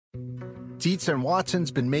Dietz and Watson's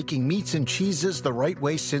been making meats and cheeses the right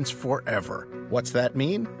way since forever. What's that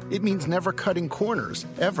mean? It means never cutting corners,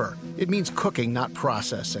 ever. It means cooking, not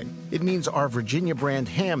processing. It means our Virginia brand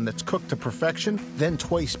ham that's cooked to perfection, then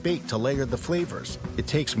twice baked to layer the flavors. It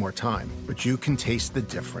takes more time, but you can taste the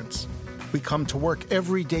difference. We come to work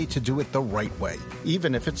every day to do it the right way,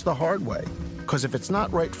 even if it's the hard way. Because if it's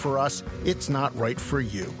not right for us, it's not right for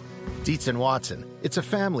you. Dietz and Watson, it's a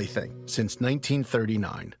family thing since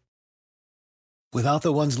 1939. Without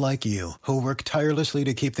the ones like you, who work tirelessly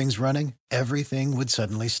to keep things running, everything would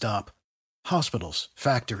suddenly stop. Hospitals,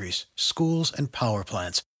 factories, schools, and power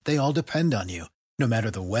plants, they all depend on you. No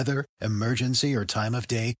matter the weather, emergency, or time of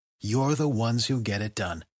day, you're the ones who get it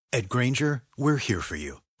done. At Grainger, we're here for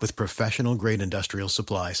you with professional-grade industrial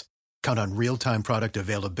supplies. Count on real-time product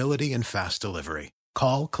availability and fast delivery.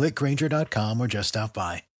 Call, click Grainger.com, or just stop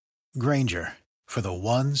by. Grainger, for the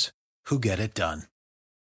ones who get it done.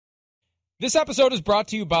 This episode is brought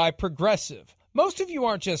to you by Progressive. Most of you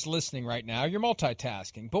aren't just listening right now, you're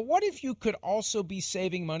multitasking. But what if you could also be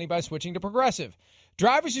saving money by switching to Progressive?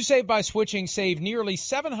 Drivers who save by switching save nearly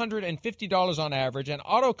 $750 on average, and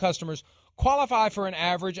auto customers qualify for an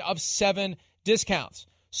average of 7 discounts.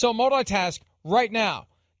 So multitask right now.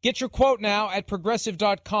 Get your quote now at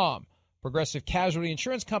Progressive.com. Progressive Casualty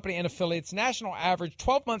Insurance Company and affiliates, national average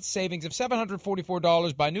 12-month savings of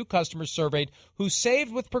 $744 by new customers surveyed who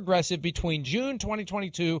saved with Progressive between June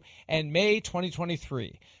 2022 and May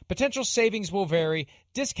 2023. Potential savings will vary.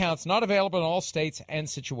 Discounts not available in all states and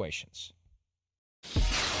situations.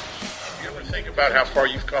 You ever think about how far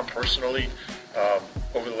you've come personally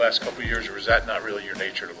over the last couple of years, or is that not really your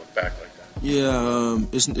nature to look back like that? Yeah,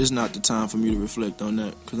 it's not the time for me to reflect on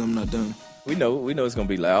that because I'm not done. We know it's gonna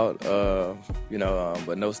be loud,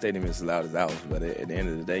 but no stadium is as loud as ours. But at the end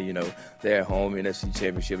of the day, they're at home in NFC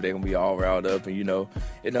Championship. They're gonna be all riled up, and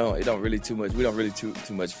it don't really too much. We don't really too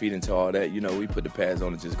much feed into all that. We put the pads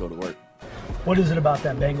on and just go to work. What is it about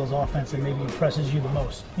that Bengals offense that maybe impresses you the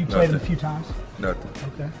most? You played them a few times.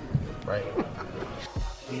 Nothing. Okay. Right.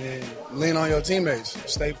 I mean, lean on your teammates.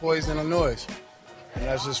 Stay poised in the noise, and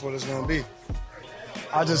that's just what it's gonna be.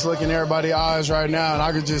 I just look in everybody's eyes right now, and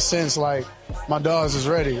I could just sense, like, my dogs is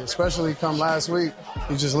ready, especially come last week.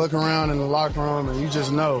 You just look around in the locker room, and you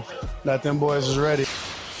just know that them boys is ready.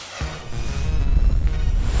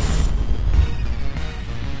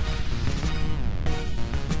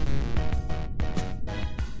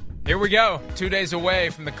 Here we go. 2 days away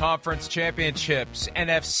from the conference championships,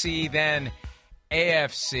 NFC, then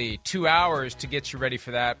AFC. 2 hours to get you ready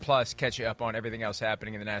for that, plus catch you up on everything else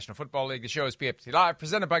happening in the National Football League. The show is PFT Live,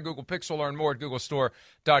 presented by Google Pixel. Learn more at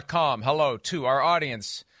googlestore.com. Hello to our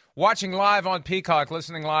audience. Watching live on Peacock,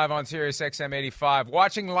 listening live on Sirius XM 85,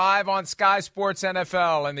 watching live on Sky Sports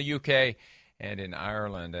NFL in the UK and in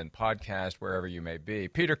Ireland, and podcast wherever you may be.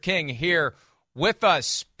 Peter King here with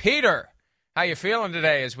us. Peter, how you feeling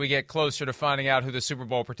today as we get closer to finding out who the Super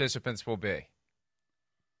Bowl participants will be?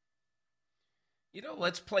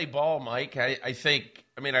 Let's play ball, Mike. I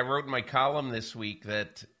wrote in my column this week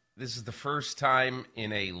that this is the first time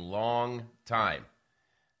in a long time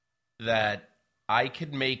that I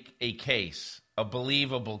could make a case, a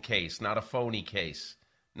believable case, not a phony case,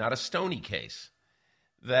 not a stony case,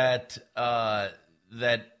 that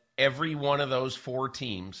every one of those 4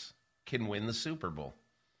 teams can win the Super Bowl.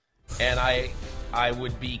 And I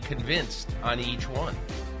would be convinced on each one.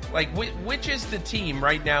 Like, which is the team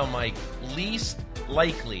right now, Mike, least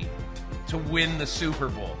likely to win the Super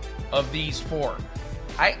Bowl of these 4?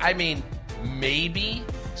 I mean, maybe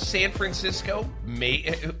San Francisco,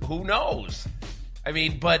 who knows? I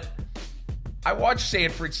mean, but I watched San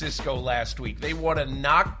Francisco last week. They won a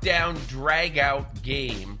knockdown, drag-out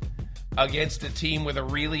game against a team with a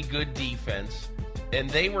really good defense, and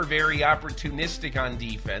they were very opportunistic on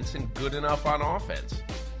defense and good enough on offense.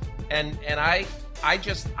 And I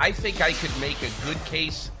think I could make a good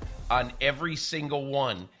case on every single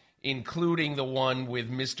one, including the one with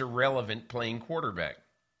Mr. Relevant playing quarterback.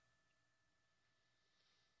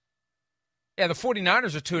 Yeah, the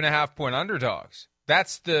 49ers are 2.5-point underdogs.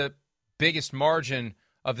 That's the biggest margin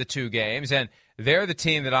of the 2 games, and they're the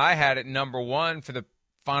team that I had at number 1 for the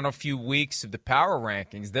final few weeks of the power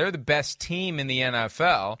rankings. They're the best team in the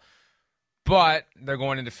NFL, but they're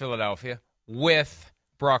going into Philadelphia with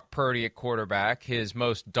Brock Purdy at quarterback, his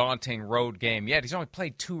most daunting road game yet. He's only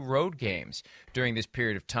played 2 road games during this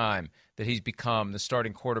period of time that he's become the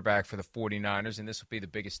starting quarterback for the 49ers, and this will be the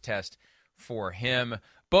biggest test for him.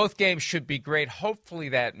 Both games should be great. Hopefully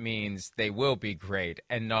that means they will be great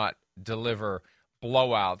and not deliver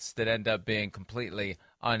blowouts that end up being completely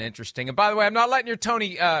uninteresting. And by the way, I'm not letting your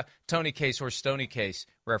Tony Case or Stoney Case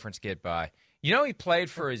reference get by. You know, he played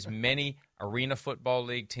for as many Arena Football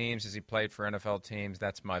League teams as he played for NFL teams.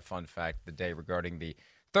 That's my fun fact of the day regarding the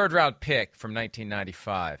third-round pick from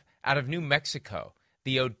 1995 out of New Mexico,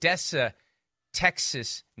 the Odessa,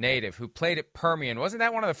 Texas native who played at Permian. Wasn't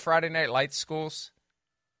that one of the Friday Night Lights schools?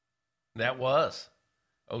 That was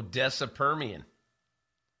Odessa Permian.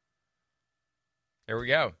 There we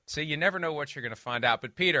go. See, you never know what you're going to find out.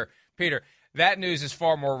 But Peter, that news is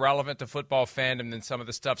far more relevant to football fandom than some of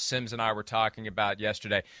the stuff Sims and I were talking about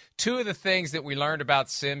yesterday. Two of the things that we learned about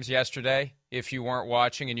Sims yesterday, if you weren't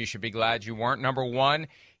watching, and you should be glad you weren't. Number one,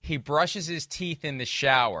 he brushes his teeth in the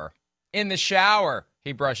shower. In the shower,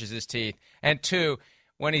 he brushes his teeth. And two,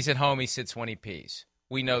 when he's at home, he sits when he pees.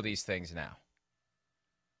 We know these things now.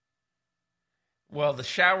 Well, the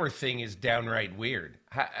shower thing is downright weird.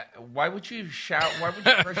 Why would you shower? Why would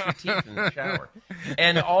you brush your teeth in the shower?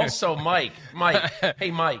 And also, Mike,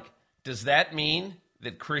 hey, Mike, does that mean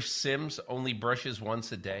that Chris Sims only brushes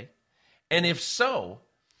once a day? And if so,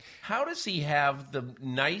 how does he have the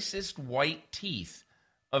nicest white teeth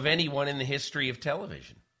of anyone in the history of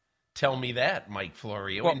television? Tell me that, Mike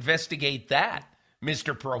Florio. Well, investigate that,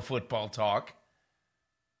 Mr. Pro Football Talk.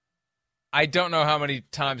 I don't know how many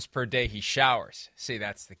times per day he showers. See,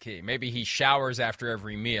 that's the key. Maybe he showers after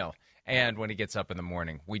every meal and when he gets up in the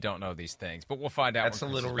morning. We don't know these things, but we'll find out. That's a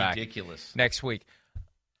little ridiculous. Next week.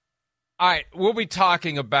 All right, we'll be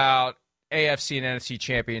talking about AFC and NFC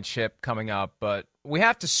championship coming up, but we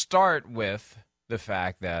have to start with the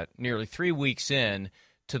fact that nearly 3 weeks in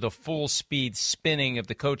to the full speed spinning of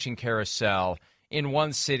the coaching carousel in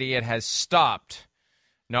one city, it has stopped.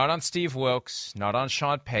 Not on Steve Wilks, not on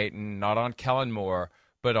Sean Payton, not on Kellen Moore,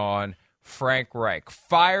 but on Frank Reich.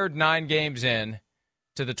 Fired 9 games in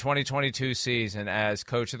to the 2022 season as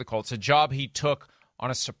coach of the Colts, a job he took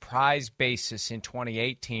on a surprise basis in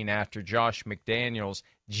 2018 after Josh McDaniels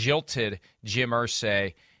jilted Jim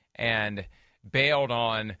Irsay and bailed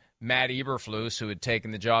on Matt Eberflus, who had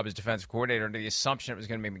taken the job as defensive coordinator under the assumption it was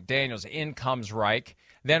going to be McDaniels. In comes Reich.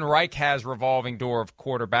 Then Reich has revolving door of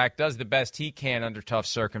quarterback, does the best he can under tough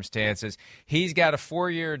circumstances. He's got a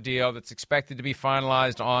 4-year deal that's expected to be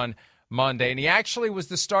finalized on Monday, and he actually was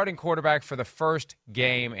the starting quarterback for the first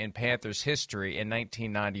game in Panthers history in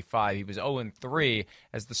 1995. He was 0-3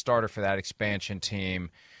 as the starter for that expansion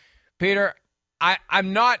team. Peter,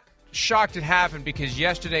 I'm not shocked it happened because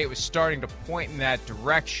yesterday it was starting to point in that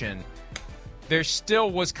direction. There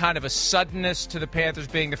still was kind of a suddenness to the Panthers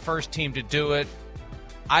being the first team to do it.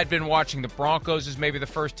 I'd been watching the Broncos as maybe the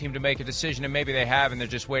first team to make a decision, and maybe they have, and they're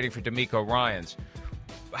just waiting for DeMeco Ryans.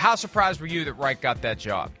 How surprised were you that Reich got that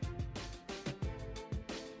job?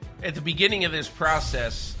 At the beginning of this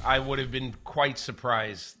process, I would have been quite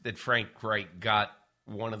surprised that Frank Reich got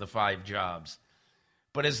one of the 5 jobs.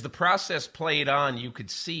 But as the process played on, you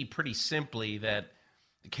could see pretty simply that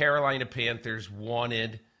the Carolina Panthers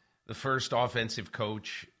wanted the first offensive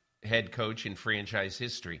coach, head coach in franchise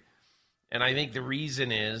history. And I think the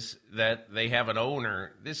reason is that they have an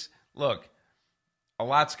owner. Look, a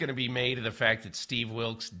lot's going to be made of the fact that Steve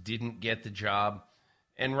Wilks didn't get the job,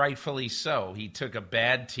 and rightfully so. He took a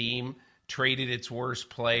bad team, traded its worst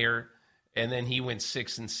player, and then he went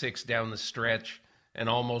 6-6 down the stretch and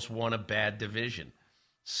almost won a bad division.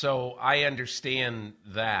 So I understand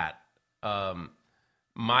that.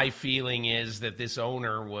 My feeling is that this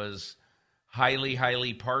owner was highly,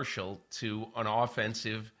 highly partial to an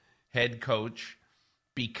offensive head coach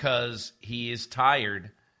because he is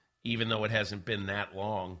tired, even though it hasn't been that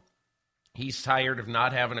long. He's tired of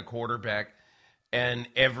not having a quarterback and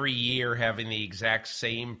every year having the exact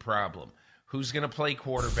same problem. Who's going to play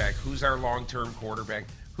quarterback? Who's our long-term quarterback?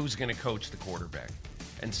 Who's going to coach the quarterback?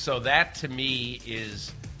 And so that, to me,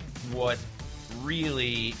 is what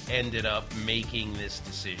really ended up making this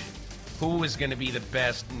decision. Who was going to be the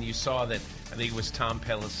best? And you saw that, I think it was Tom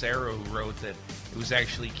Pelissero who wrote that it was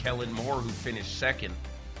actually Kellen Moore who finished second,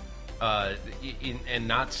 and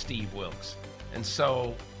not Steve Wilks. And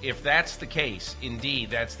so if that's the case, indeed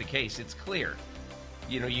that's the case, it's clear.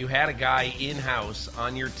 You know, you had a guy in-house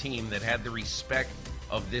on your team that had the respect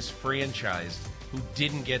of this franchise who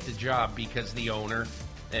didn't get the job because the owner,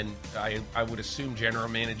 and I would assume general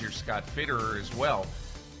manager Scott Fitterer as well,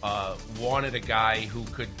 wanted a guy who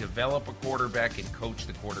could develop a quarterback and coach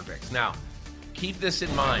the quarterbacks. Now, keep this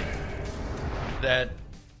in mind, that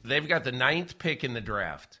they've got the 9th pick in the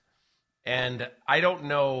draft, and I don't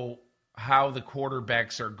know how the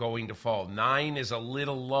quarterbacks are going to fall. 9 is a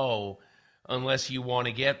little low unless you want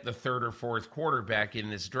to get the 3rd or 4th quarterback in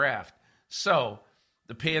this draft. So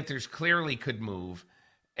the Panthers clearly could move,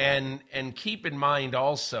 And keep in mind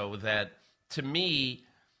also that, to me,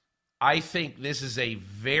 I think this is a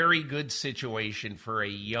very good situation for a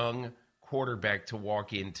young quarterback to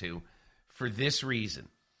walk into for this reason,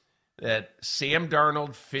 that Sam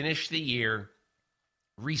Darnold finished the year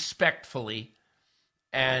respectfully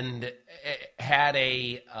and had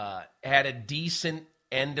a decent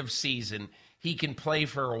end of season. He can play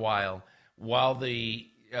for a while the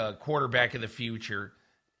quarterback of the future,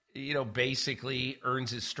 basically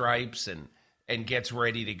earns his stripes and gets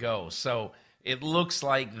ready to go. So it looks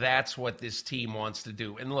like that's what this team wants to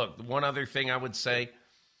do. And look, one other thing I would say,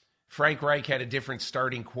 Frank Reich had a different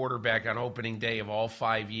starting quarterback on opening day of all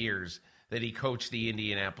 5 years that he coached the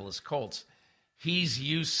Indianapolis Colts. He's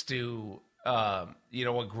used to, a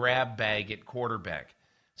grab bag at quarterback.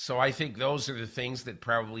 So I think those are the things that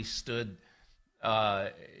probably stood,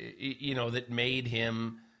 that made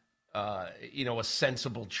him, a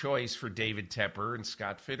sensible choice for David Tepper and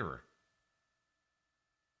Scott Fitterer.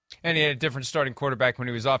 And he had a different starting quarterback when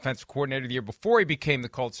he was offensive coordinator the year before he became the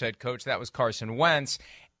Colts head coach. That was Carson Wentz.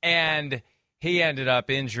 And he ended up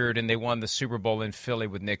injured, and they won the Super Bowl in Philly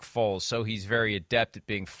with Nick Foles. So he's very adept at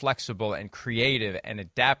being flexible and creative and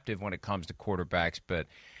adaptive when it comes to quarterbacks. But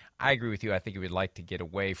I agree with you. I think he would like to get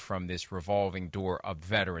away from this revolving door of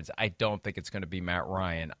veterans. I don't think it's going to be Matt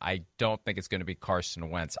Ryan. I don't think it's going to be Carson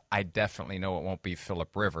Wentz. I definitely know it won't be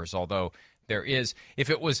Phillip Rivers, although there is – if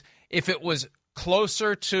it was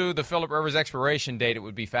closer to the Phillip Rivers expiration date, it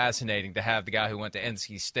would be fascinating to have the guy who went to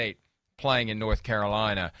NC State playing in North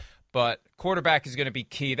Carolina. But quarterback is going to be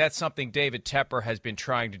key. That's something David Tepper has been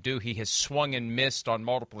trying to do. He has swung and missed on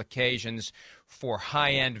multiple occasions for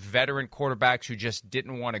high-end veteran quarterbacks who just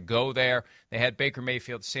didn't want to go there. They had Baker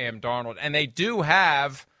Mayfield, Sam Darnold, and they do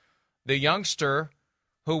have the youngster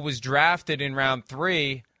who was drafted in round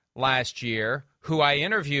 3 last year, who I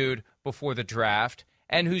interviewed before the draft,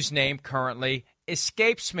 and whose name currently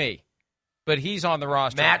escapes me. But he's on the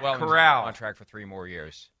roster. Matt Corral. Contract for 3 more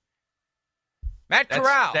years. Matt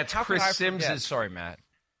Corral. That's Chris Simms'. Sorry, Matt.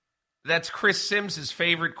 That's Chris Simms'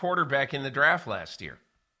 favorite quarterback in the draft last year.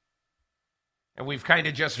 And we've kind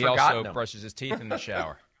of just forgotten him. He also brushes his teeth in the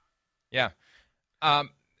shower. Yeah.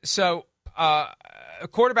 So a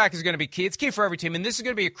quarterback is going to be key. It's key for every team, and this is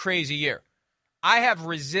going to be a crazy year. I have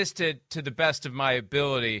resisted to the best of my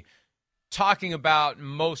ability talking about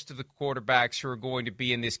most of the quarterbacks who are going to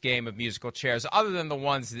be in this game of musical chairs, other than the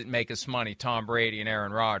ones that make us money, Tom Brady and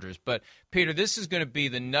Aaron Rodgers. But, Peter, this is going to be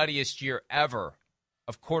the nuttiest year ever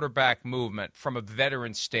of quarterback movement from a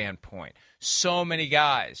veteran standpoint. So many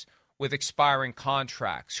guys with expiring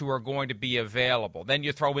contracts who are going to be available. Then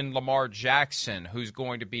you throw in Lamar Jackson, who's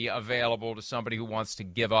going to be available to somebody who wants to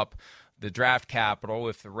give up the draft capital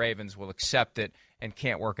if the Ravens will accept it and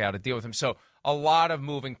can't work out a deal with him. So a lot of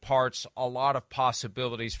moving parts, a lot of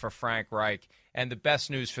possibilities for Frank Reich. And the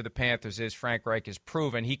best news for the Panthers is Frank Reich has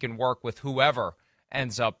proven he can work with whoever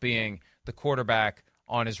ends up being the quarterback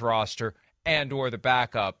on his roster and or the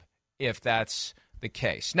backup if that's the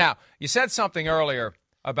case. Now, you said something earlier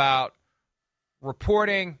about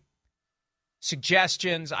reporting,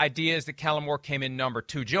 suggestions, ideas that Kellen Moore came in number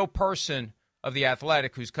 2. Joe Person of The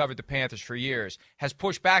Athletic, who's covered the Panthers for years, has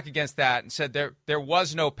pushed back against that and said there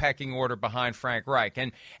was no pecking order behind Frank Reich.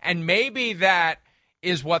 And maybe that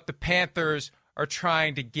is what the Panthers are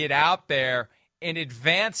trying to get out there in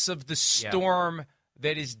advance of the storm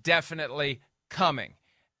that is definitely coming.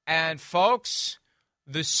 And, folks,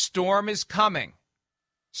 the storm is coming.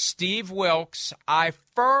 Steve Wilks, I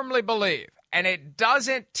firmly believe, and it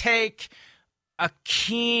doesn't take a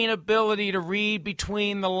keen ability to read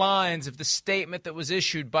between the lines of the statement that was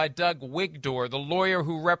issued by Doug Wigdor, the lawyer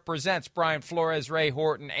who represents Brian Flores, Ray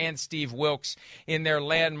Horton, and Steve Wilks in their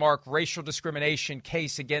landmark racial discrimination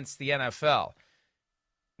case against the NFL.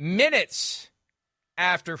 Minutes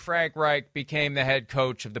after Frank Reich became the head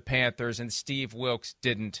coach of the Panthers and Steve Wilks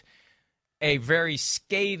didn't, a very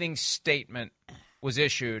scathing statement was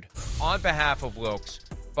issued on behalf of Wilks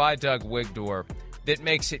by Doug Wigdor that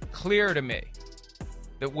makes it clear to me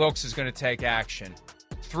that Wilks is going to take action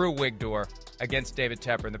through Wigdor against David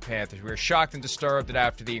Tepper and the Panthers. We are shocked and disturbed that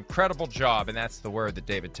after the incredible job, and that's the word that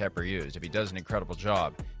David Tepper used, if he does an incredible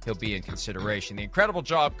job, he'll be in consideration. The incredible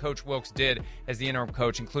job Coach Wilks did as the interim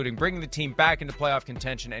coach, including bringing the team back into playoff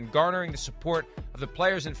contention and garnering the support of the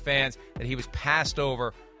players and fans, that he was passed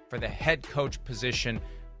over for the head coach position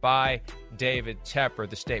by David Tepper.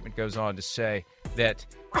 The statement goes on to say that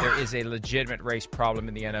there is a legitimate race problem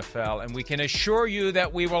in the NFL, and we can assure you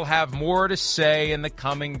that we will have more to say in the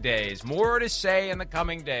coming days. More to say in the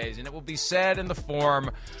coming days, and it will be said in the form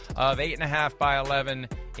of 8.5 by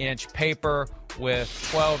 11-inch paper with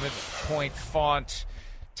 12-point font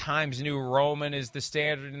Times New Roman is the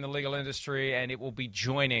standard in the legal industry, and it will be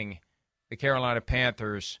joining the Carolina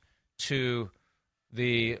Panthers to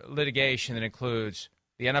the litigation that includes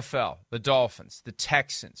the NFL, the Dolphins, the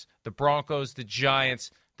Texans, the Broncos, the Giants,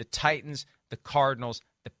 the Titans, the Cardinals.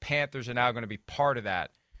 The Panthers are now going to be part of that,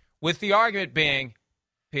 with the argument being,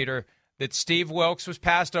 Peter, that Steve Wilks was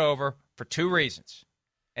passed over for 2 reasons.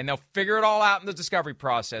 And they'll figure it all out in the discovery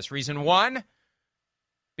process. Reason 1,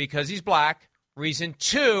 because he's black. Reason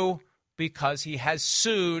 2, because he has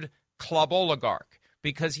sued club oligarch,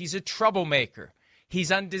 because he's a troublemaker. He's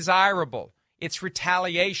undesirable. It's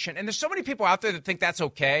retaliation. And there's so many people out there that think that's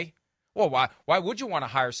okay. Well, why would you want to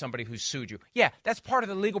hire somebody who sued you? Yeah, that's part of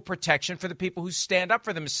the legal protection for the people who stand up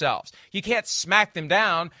for themselves. You can't smack them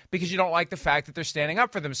down because you don't like the fact that they're standing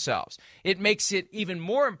up for themselves. It makes it even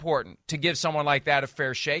more important to give someone like that a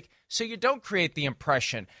fair shake so you don't create the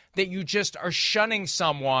impression that you just are shunning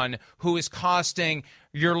someone who is costing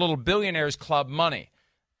your little billionaires club money.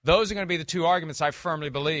 Those are going to be the 2 arguments I firmly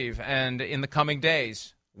believe, and in the coming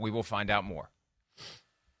days, we will find out more.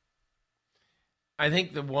 I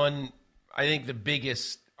think the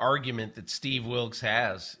biggest argument that Steve Wilks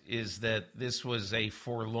has is that this was a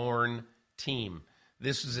forlorn team.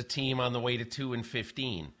 This was a team on the way to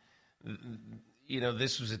 2-15.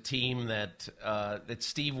 This was a team that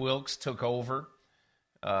Steve Wilks took over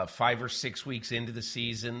 5 or 6 weeks into the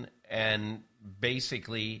season and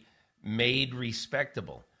basically made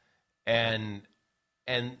respectable. And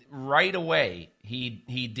right away,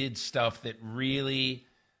 he did stuff that really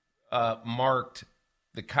marked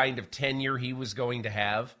the kind of tenure he was going to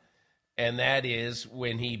have, and that is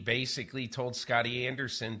when he basically told Scotty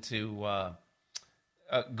Anderson to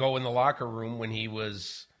go in the locker room when he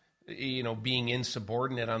was, being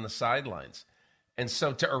insubordinate on the sidelines. And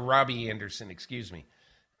so or Robbie Anderson, excuse me.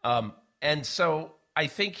 And so I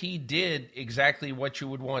think he did exactly what you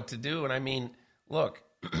would want to do. And I mean, look,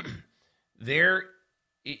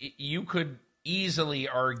 you could easily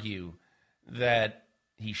argue that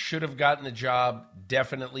he should have gotten the job,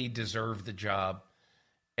 definitely deserved the job.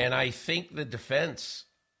 And I think the defense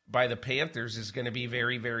by the Panthers is going to be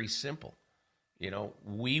very, very simple.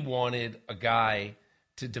 We wanted a guy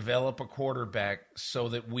to develop a quarterback so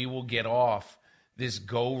that we will get off this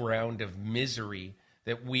go-round of misery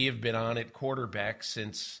that we have been on at quarterback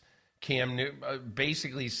since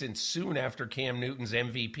basically since soon after Cam Newton's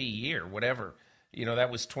MVP year, whatever.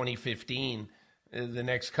 That was 2015. The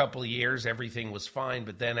next couple of years, everything was fine.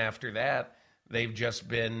 But then after that, they've just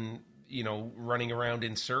been, running around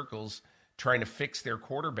in circles trying to fix their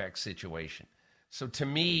quarterback situation. So to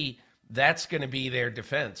me, that's going to be their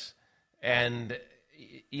defense. And,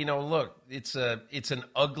 look, it's an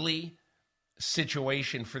ugly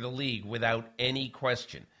situation for the league without any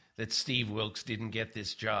question that Steve Wilks didn't get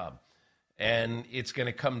this job. And it's going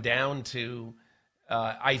to come down to,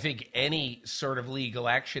 I think, any sort of legal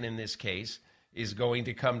action in this case is going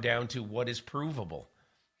to come down to what is provable.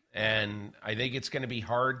 And I think it's going to be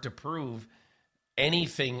hard to prove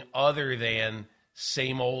anything other than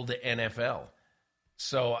same old NFL.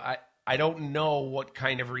 So I don't know what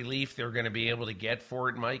kind of relief they're going to be able to get for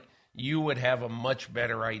it, Mike. You would have a much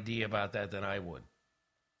better idea about that than I would.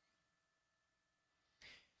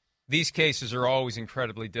 These cases are always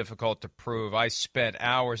incredibly difficult to prove. I spent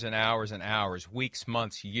hours and hours and hours, weeks,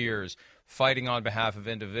 months, years, fighting on behalf of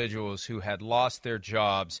individuals who had lost their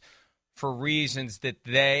jobs for reasons that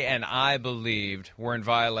they and I believed were in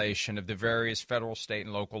violation of the various federal, state,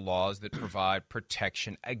 and local laws that provide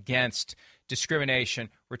protection against discrimination,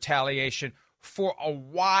 retaliation for a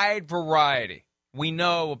wide variety. We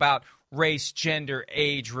know about race, gender,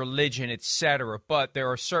 age, religion, etc., but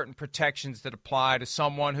there are certain protections that apply to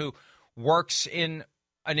someone who works in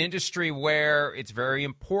an industry where it's very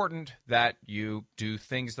important that you do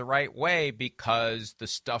things the right way because the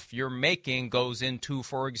stuff you're making goes into,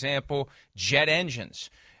 for example, jet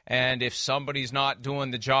engines. And if somebody's not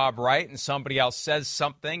doing the job right and somebody else says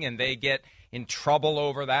something and they get in trouble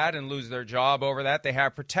over that and lose their job over that, they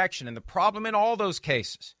have protection. And the problem in all those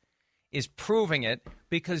cases is proving it,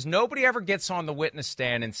 because nobody ever gets on the witness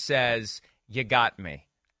stand and says, you got me.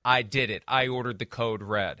 I did it. I ordered the code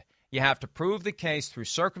red. You have to prove the case through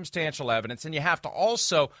circumstantial evidence, and you have to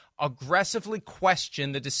also aggressively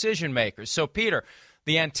question the decision makers. So, Peter,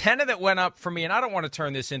 the antenna that went up for me, and I don't want to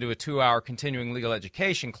turn this into a 2-hour continuing legal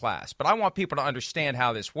education class, but I want people to understand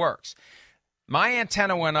how this works. My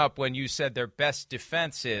antenna went up when you said their best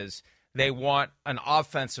defense is they want an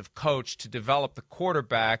offensive coach to develop the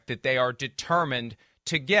quarterback that they are determined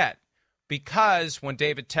to get. Because when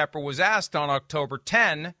David Tepper was asked on October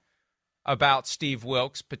 10, about Steve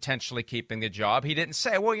Wilks potentially keeping the job. He didn't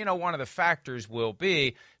say, well, one of the factors will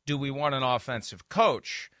be, do we want an offensive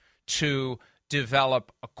coach to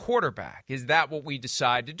develop a quarterback? Is that what we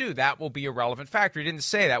decide to do? That will be a relevant factor. He didn't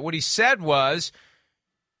say that. What he said was,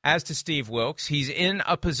 as to Steve Wilks, he's in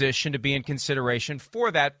a position to be in consideration for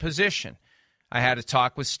that position. I had a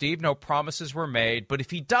talk with Steve. No promises were made, but if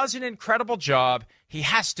he does an incredible job, he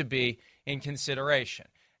has to be in consideration.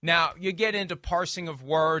 Now, you get into parsing of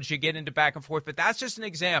words, you get into back and forth, but that's just an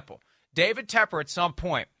example. David Tepper, at some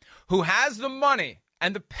point, who has the money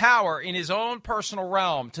and the power in his own personal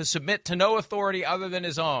realm to submit to no authority other than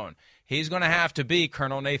his own, he's going to have to be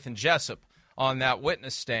Colonel Nathan Jessup on that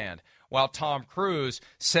witness stand. While Tom Cruise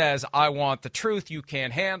says, I want the truth, you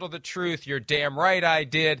can't handle the truth, you're damn right I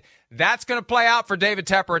did. That's going to play out for David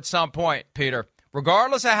Tepper at some point, Peter.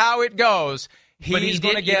 Regardless of how it goes, he's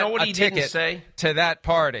going to get a ticket to that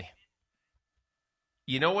party.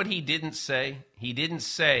 You know what he didn't say? He didn't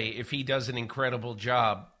say, if he does an incredible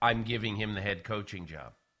job, I'm giving him the head coaching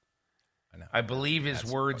job. I believe his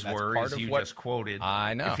words were, as you just quoted,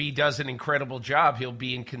 I know. If he does an incredible job, he'll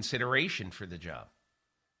be in consideration for the job.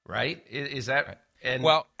 Right? Is that right? And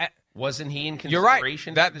wasn't he in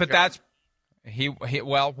consideration? You're right. But job? That's he.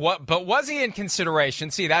 What? But was he in consideration?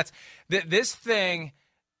 See, that's this thing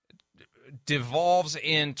devolves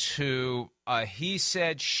into he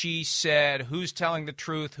said, she said. Who's telling the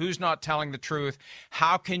truth? Who's not telling the truth?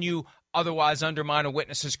 How can you otherwise undermine a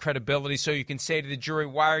witness's credibility so you can say to the jury,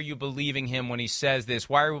 why are you believing him when he says this?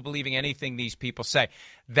 Why are you believing anything these people say?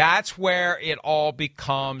 That's where it all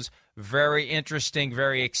becomes very interesting,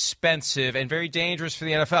 very expensive, and very dangerous for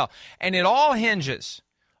the NFL. And it all hinges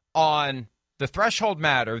on the threshold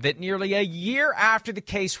matter that nearly a year after the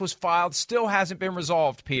case was filed still hasn't been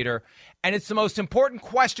resolved, Peter. And it's the most important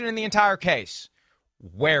question in the entire case.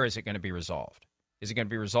 Where is it going to be resolved? Is it going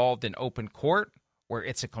to be resolved in open court, where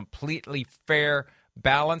it's a completely fair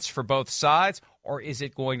balance for both sides, or is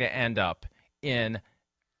it going to end up in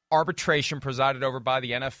arbitration presided over by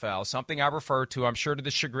the NFL, something I refer to, I'm sure to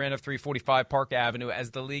the chagrin of 345 Park Avenue,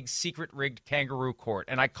 as the league's secret rigged kangaroo court?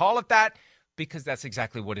 And I call it that because that's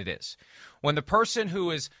exactly what it is. When the person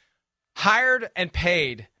who is hired and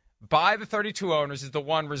paid by the 32 owners is the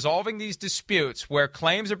one resolving these disputes where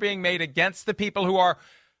claims are being made against the people who are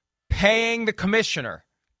paying the commissioner,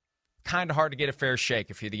 kind of hard to get a fair shake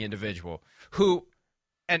if you're the individual who,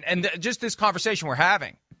 just this conversation we're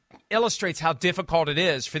having illustrates how difficult it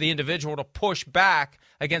is for the individual to push back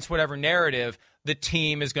against whatever narrative the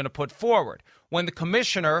team is going to put forward. When the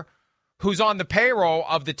commissioner, who's on the payroll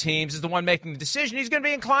of the teams, is the one making the decision, he's going to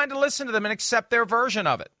be inclined to listen to them and accept their version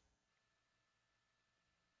of it.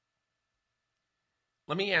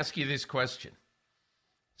 Let me ask you this question.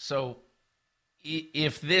 So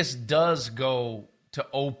if this does go to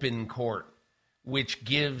open court, which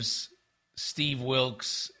gives Steve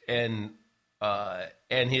Wilks and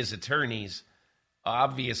his attorneys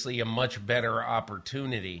obviously a much better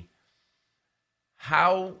opportunity,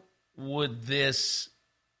 how would this,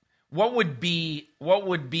 what would be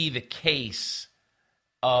the case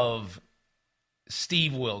of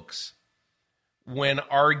Steve Wilks when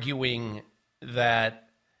arguing that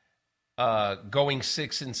going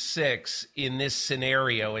 6-6 in this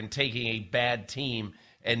scenario and taking a bad team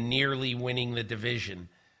and nearly winning the division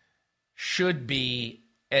should be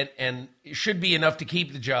and should be enough to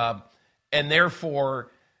keep the job, and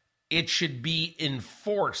therefore it should be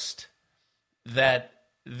enforced that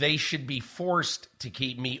they should be forced to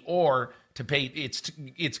keep me or to pay.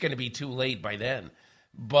 It's going to be too late by then,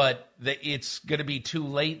 but it's going to be too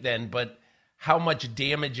late then. But how much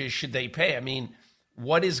damages should they pay? I mean,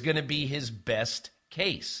 what is going to be his best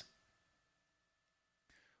case?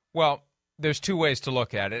 Well, there's two ways to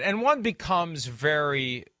look at it, and one becomes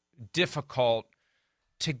very difficult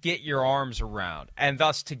to get your arms around, and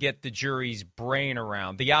thus to get the jury's brain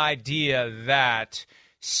around. The idea that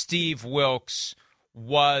Steve Wilks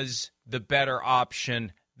was the better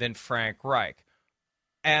option than Frank Reich.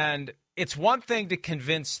 And it's one thing to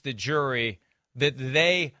convince the jury that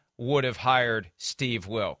they would have hired Steve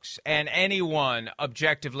Wilks, and anyone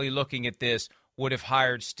objectively looking at this would have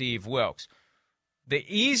hired Steve Wilks. The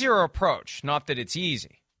easier approach, not that it's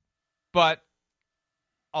easy, but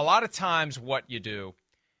a lot of times what you do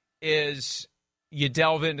is you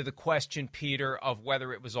delve into the question, Peter, of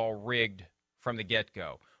whether it was all rigged from the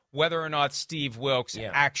get-go, whether or not Steve Wilks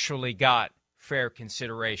actually got fair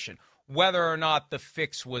consideration, whether or not the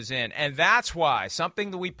fix was in. And that's why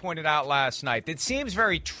something that we pointed out last night that seems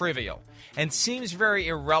very trivial and seems very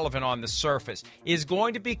irrelevant on the surface is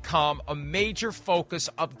going to become a major focus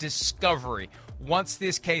of discovery once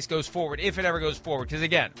this case goes forward, if it ever goes forward. Because,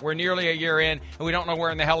 again, we're nearly a year in, and we don't know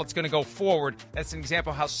where in the hell it's going to go forward. That's an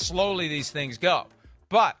example of how slowly these things go.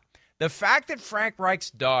 But the fact that Frank Reich's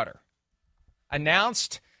daughter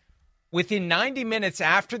announced within 90 minutes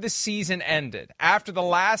after the season ended, after the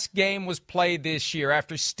last game was played this year,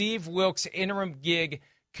 after Steve Wilks' interim gig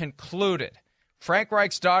concluded, Frank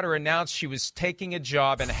Reich's daughter announced she was taking a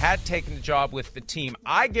job and had taken the job with the team.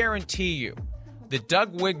 I guarantee you that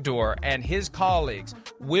Doug Wigdor and his colleagues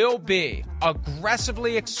will be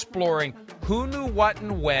aggressively exploring who knew what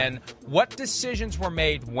and when, what decisions were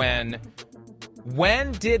made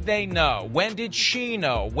when did they know? When did she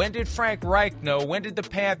know? When did Frank Reich know? When did the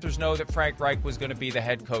Panthers know that Frank Reich was going to be the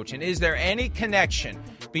head coach? And is there any connection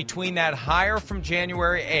between that hire from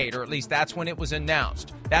January 8, or at least that's when it was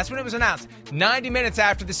announced? That's when it was announced, 90 minutes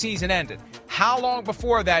after the season ended. How long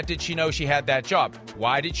before that did she know she had that job?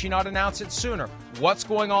 Why did she not announce it sooner? What's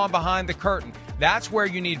going on behind the curtain? That's where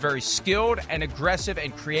you need very skilled and aggressive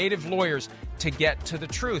and creative lawyers to get to the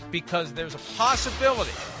truth, because there's a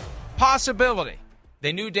possibility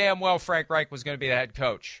they knew damn well Frank Reich was going to be the head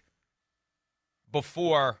coach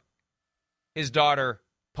before his daughter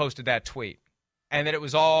posted that tweet, and that it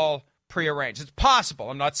was all prearranged. It's possible.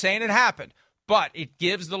 I'm not saying it happened, but it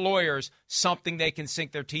gives the lawyers something they can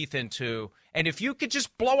sink their teeth into. And if you could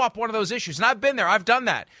just blow up one of those issues, and I've been there, I've done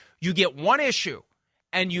that. You get one issue,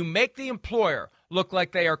 and you make the employer look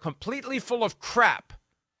like they are completely full of crap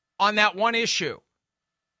on that one issue.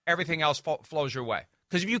 Everything else flows your way.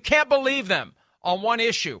 Because if you can't believe them on one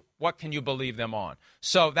issue, what can you believe them on?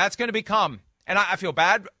 So that's going to become, and I feel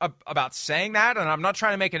bad about saying that, and I'm not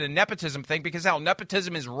trying to make it a nepotism thing, because hell,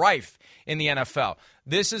 nepotism is rife in the NFL.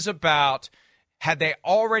 This is about, had they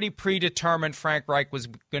already predetermined Frank Reich was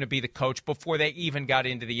going to be the coach before they even got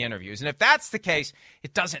into the interviews? And if that's the case,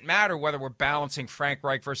 it doesn't matter whether we're balancing Frank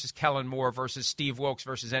Reich versus Kellen Moore versus Steve Wilks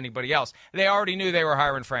versus anybody else. They already knew they were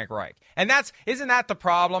hiring Frank Reich. And isn't that the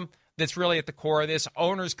problem that's really at the core of this?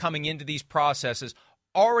 Owners coming into these processes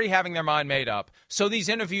already having their mind made up. So these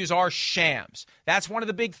interviews are shams. That's one of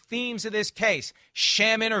the big themes of this case.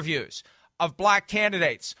 Sham interviews of black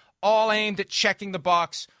candidates, all aimed at checking the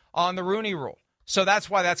box on the Rooney Rule. So that's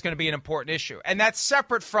why that's going to be an important issue. And that's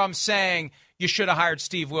separate from saying you should have hired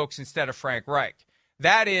Steve Wilks instead of Frank Reich.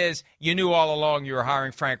 That is, you knew all along you were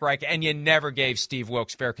hiring Frank Reich, and you never gave Steve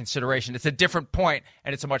Wilks fair consideration. It's a different point,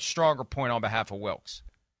 and it's a much stronger point on behalf of Wilks.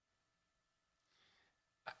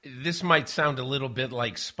 This might sound a little bit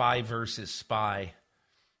like spy versus spy,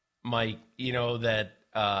 Mike, that,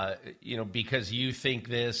 because you think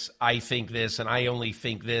this, I think this, and I only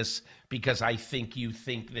think this because I think you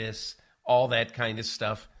think this, all that kind of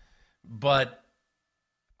stuff. But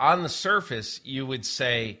on the surface, you would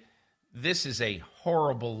say this is a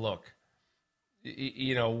horrible look,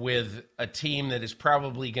 with a team that is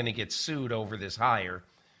probably going to get sued over this hire,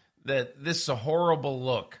 that this is a horrible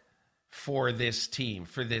look for this team,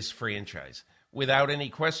 for this franchise, without any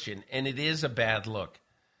question. And it is a bad look.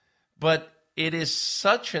 But it is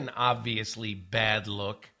such an obviously bad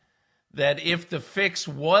look that if the fix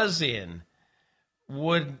was in,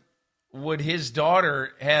 would his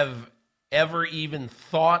daughter have ever even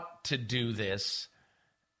thought to do this?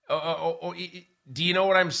 Do you know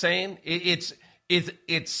what I'm saying? It's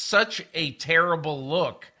such a terrible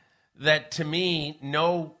look that, to me,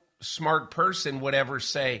 no smart person would ever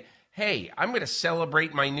say, hey, I'm going to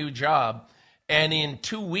celebrate my new job, and in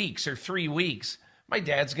 2 weeks or 3 weeks, my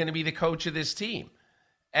dad's going to be the coach of this team.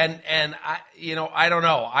 And I don't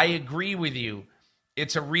know. I agree with you.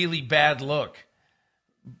 It's a really bad look.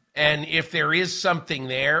 And if there is something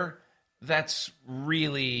there, that's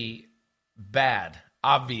really bad,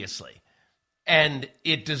 obviously. And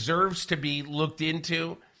it deserves to be looked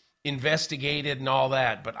into, investigated, and all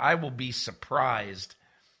that. But I will be surprised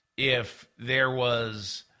if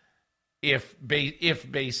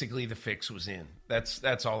basically the fix was in.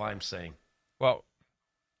 That's all I'm saying. Well,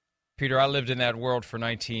 Peter, I lived in that world for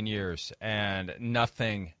 19 years, and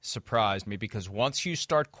nothing surprised me, because once you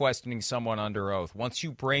start questioning someone under oath, once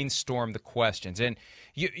you brainstorm the questions, and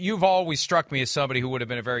you've always struck me as somebody who would have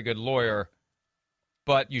been a very good lawyer,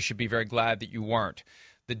 but you should be very glad that you weren't.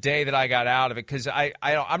 The day that I got out of it, because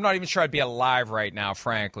I'm not even sure I'd be alive right now,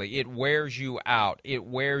 frankly. It wears you out. It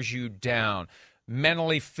wears you down.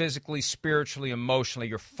 Mentally, physically, spiritually, emotionally.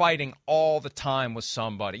 You're fighting all the time with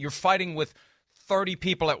somebody. You're fighting with 30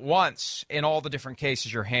 people at once in all the different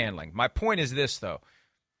cases you're handling. My point is this, though.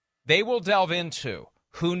 They will delve into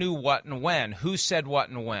Who knew what and when? Who said what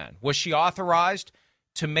and when? Was she authorized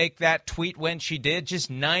to make that tweet when she did? Just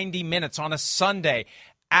 90 minutes on a Sunday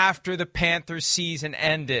after the Panthers season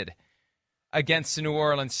ended against the New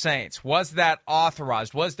Orleans Saints. Was that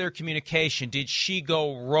authorized? Was there communication? Did she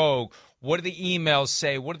go rogue? What do the emails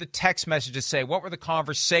say? What do the text messages say? What were the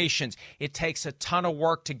conversations? It takes a ton of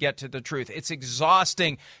work to get to the truth. It's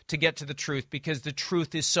exhausting to get to the truth because the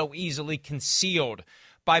truth is so easily concealed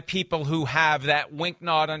by people who have that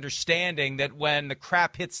wink-nod understanding that when the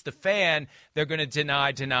crap hits the fan, they're going to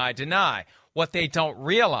deny. What they don't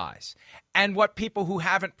realize, and what people who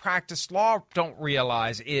haven't practiced law don't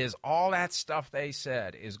realize, is all that stuff they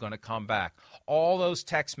said is going to come back. All those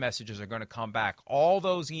text messages are going to come back. All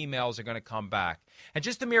those emails are going to come back. And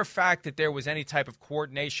just the mere fact that there was any type of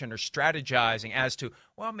coordination or strategizing as to,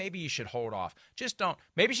 well, maybe you should hold off. Just don't.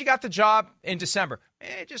 Maybe she got the job in December.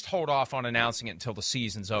 Just hold off on announcing it until the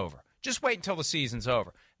season's over. Just wait until the season's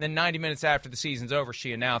over. Then 90 minutes after the season's over,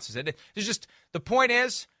 she announces it. There's just, the point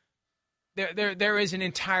is, there is an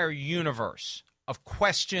entire universe of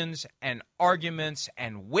questions and arguments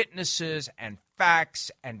and witnesses and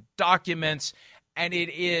facts and documents, and it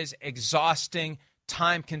is exhausting,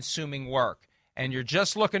 time-consuming work. And you're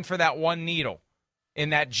just looking for that one needle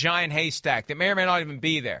in that giant haystack that may or may not even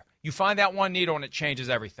be there. You find that one needle and it changes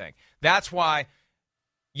everything. That's why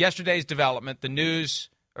yesterday's development, the news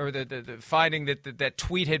or the finding that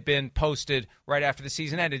tweet had been posted right after the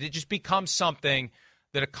season ended, it just becomes something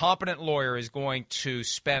that a competent lawyer is going to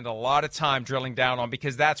spend a lot of time drilling down on,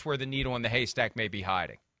 because that's where the needle in the haystack may be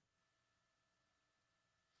hiding.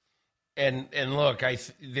 And look,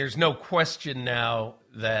 there's no question now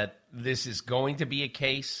that this is going to be a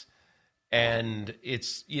case, and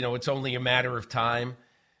it's only a matter of time.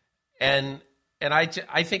 And I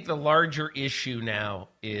think the larger issue now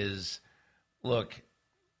is, look,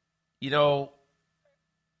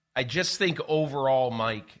 I just think overall,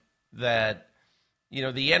 Mike, that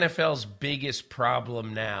the NFL's biggest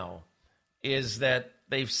problem now is that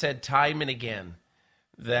they've said time and again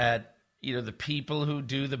that, the people who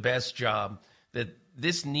do the best job, that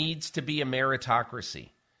this needs to be a meritocracy.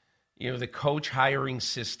 The coach hiring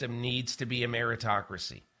system needs to be a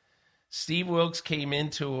meritocracy. Steve Wilks came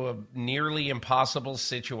into a nearly impossible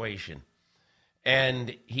situation,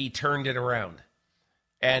 and he turned it around.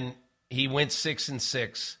 And he went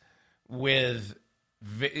 6-6 with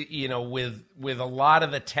a lot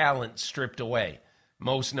of the talent stripped away,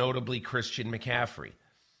 most notably Christian McCaffrey.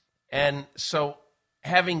 And so,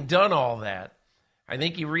 having done all that, I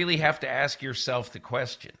think you really have to ask yourself the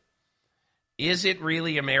question, is it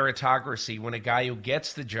really a meritocracy when a guy who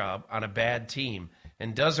gets the job on a bad team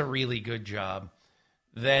and does a really good job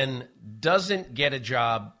then doesn't get a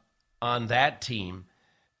job on that team,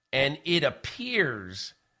 and it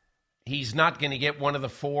appears he's not going to get one of the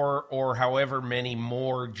 4 or however many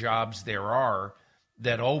more jobs there are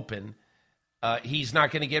that open. He's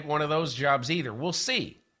not going to get one of those jobs either. We'll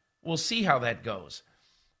see. We'll see how that goes.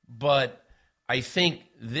 But I think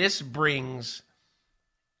this brings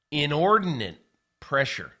inordinate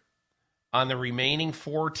pressure on the remaining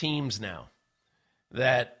 4 teams now,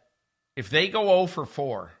 that if they go 0 for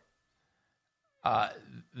 4,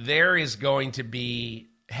 there is going to be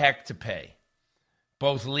heck to pay,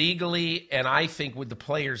 both legally and I think with the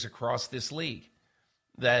players across this league,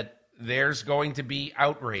 that there's going to be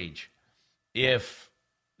outrage if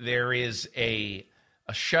there is a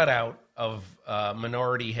shutout of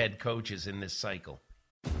minority head coaches in this cycle.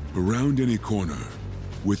 Around any corner,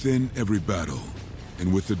 within every battle,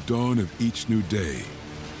 and with the dawn of each new day,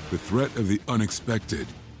 the threat of the unexpected,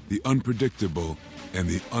 the unpredictable, and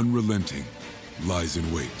the unrelenting lies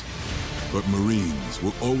in wait. But Marines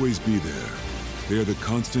will always be there. They are the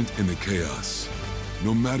constant in the chaos.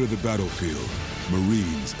 No matter the battlefield,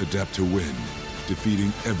 Marines adapt to win,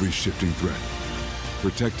 defeating every shifting threat,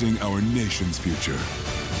 protecting our nation's future.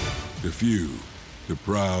 The few, the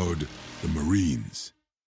proud, the Marines.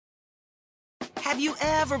 Have you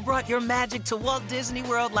ever brought your magic to Walt Disney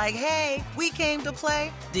World like, hey, we came to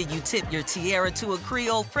play? Did you tip your tiara to a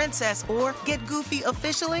Creole princess or get goofy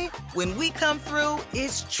officially? When we come through,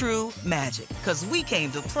 it's true magic, because we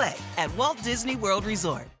came to play at Walt Disney World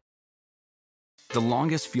Resort. The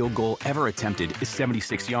longest field goal ever attempted is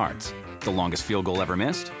 76 yards. The longest field goal ever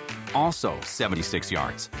missed? Also 76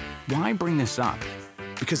 yards. Why bring this up?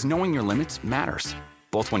 Because knowing your limits matters,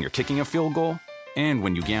 both when you're kicking a field goal and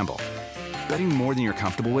when you gamble. Betting more than you're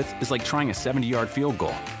comfortable with is like trying a 70-yard field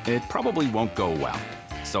goal. It probably won't go well.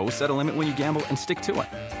 So set a limit when you gamble and stick to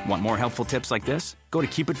it. Want more helpful tips like this? Go to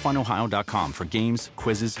keepitfunohio.com for games,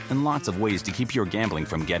 quizzes, and lots of ways to keep your gambling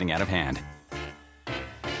from getting out of hand.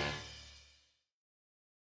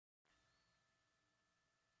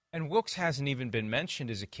 And Wilkes hasn't even been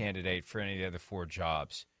mentioned as a candidate for any of the other 4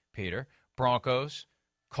 jobs, Peter. Broncos,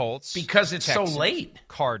 Colts. Because it's Texans, so late.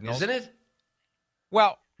 Cardinals. Isn't it?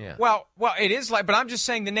 Well, yeah. well, it is late, but I'm just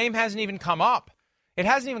saying the name hasn't even come up. It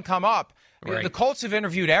hasn't even come up. Right. The Colts have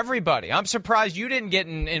interviewed everybody. I'm surprised you didn't get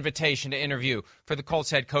an invitation to interview for the Colts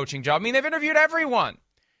head coaching job. I mean, they've interviewed everyone,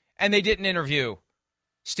 and they didn't interview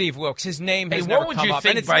Steve Wilkes. His name has never come up,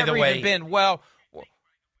 and it's never even been,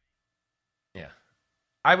 Yeah.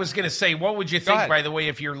 I was going to say, what would you think, by the way,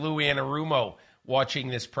 if you're Lou Anarumo watching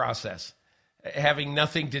this process, having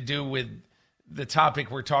nothing to do with the topic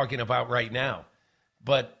we're talking about right now?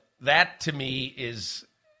 But that, to me, is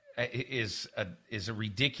a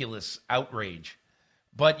ridiculous outrage.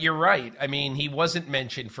 But you're right. I mean, he wasn't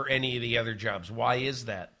mentioned for any of the other jobs. Why is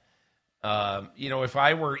that? If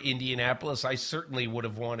I were Indianapolis, I certainly would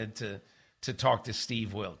have wanted to talk to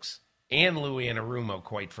Steve Wilkes and Lou Anarumo,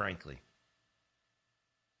 quite frankly.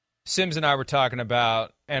 Sims and I were talking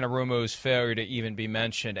about Anarumo's failure to even be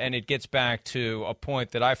mentioned, and it gets back to a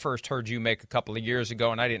point that I first heard you make a couple of years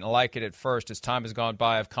ago, and I didn't like it at first. As time has gone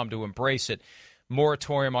by, I've come to embrace it.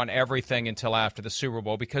 Moratorium on everything until after the Super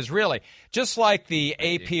Bowl, because really, just like the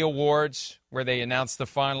AP Awards, where they announced the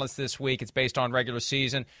finalists this week, it's based on regular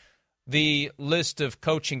season, the list of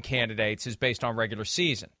coaching candidates is based on regular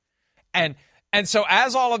season. And so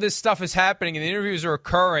as all of this stuff is happening and the interviews are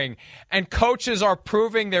occurring and coaches are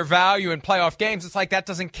proving their value in playoff games, it's like that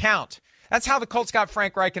doesn't count. That's how the Colts got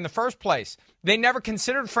Frank Reich in the first place. They never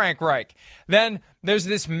considered Frank Reich. Then there's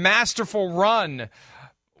this masterful run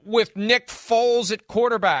with Nick Foles at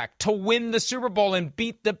quarterback to win the Super Bowl and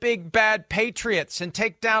beat the big bad Patriots and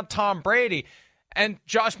take down Tom Brady. And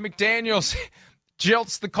Josh McDaniels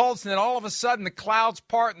jilts the Colts, and then all of a sudden the clouds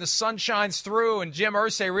part and the sun shines through, and Jim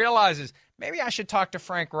Irsay realizes, maybe I should talk to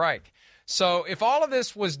Frank Reich. So if all of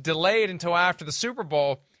this was delayed until after the Super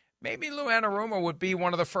Bowl, maybe Lou Anarumo would be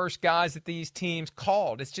one of the first guys that these teams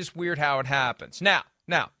called. It's just weird how it happens. Now,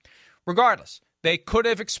 regardless, they could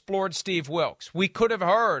have explored Steve Wilkes. We could have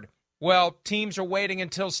heard, well, teams are waiting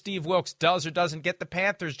until Steve Wilkes does or doesn't get the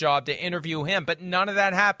Panthers job to interview him. But none of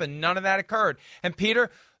that happened. None of that occurred. And, Peter,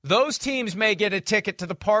 those teams may get a ticket to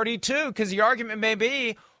the party, too, because the argument may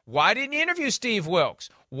be, why didn't you interview Steve Wilkes?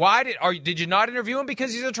 Did you not interview him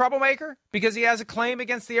because he's a troublemaker? Because he has a claim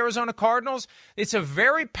against the Arizona Cardinals? It's a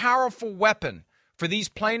very powerful weapon for these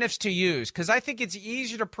plaintiffs to use, because I think it's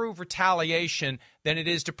easier to prove retaliation than it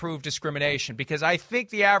is to prove discrimination, because I think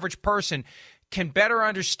the average person can better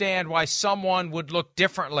understand why someone would look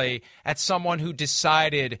differently at someone who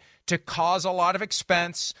decided to cause a lot of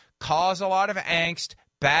expense, cause a lot of angst,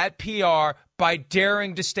 bad PR by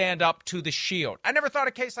daring to stand up to the shield. I never thought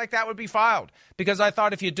a case like that would be filed, because I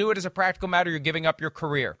thought if you do it as a practical matter, you're giving up your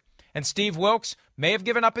career. And Steve Wilkes may have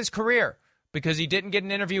given up his career because he didn't get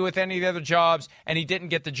an interview with any of the other jobs, and he didn't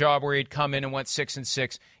get the job where he'd come in and went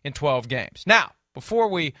 6-6 in 12 games. Now, before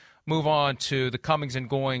we move on to the comings and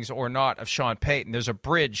goings or not of Sean Payton, there's a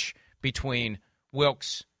bridge between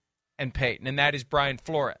Wilkes and Payton, and that is Brian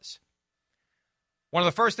Flores. One of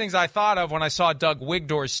the first things I thought of when I saw Doug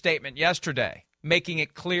Wigdor's statement yesterday, making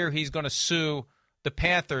it clear he's going to sue the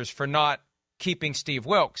Panthers for not keeping Steve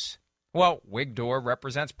Wilkes. Well, Wigdor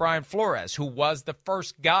represents Brian Flores, who was the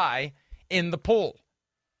first guy in the pool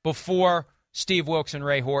before Steve Wilkes and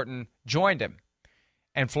Ray Horton joined him.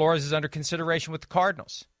 And Flores is under consideration with the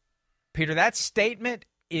Cardinals. Peter, that statement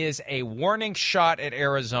is a warning shot at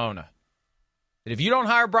Arizona. That if you don't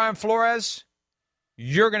hire Brian Flores,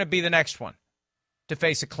 you're going to be the next one to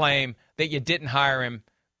face a claim that you didn't hire him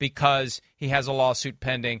because he has a lawsuit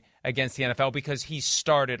pending against the NFL because he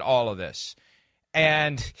started all of this.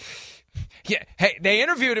 And yeah, hey, they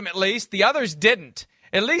interviewed him at least. The others didn't.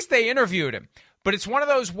 At least they interviewed him. But it's one of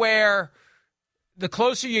those where the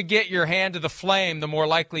closer you get your hand to the flame, the more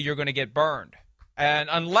likely you're going to get burned. And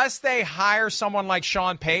unless they hire someone like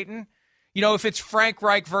Sean Payton, if it's Frank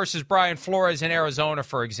Reich versus Brian Flores in Arizona,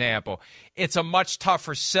 for example, it's a much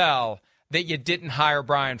tougher sell that you didn't hire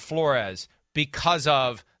Brian Flores because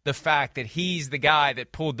of the fact that he's the guy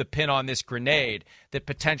that pulled the pin on this grenade that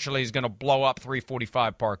potentially is going to blow up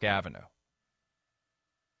 345 Park Avenue.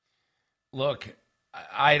 Look,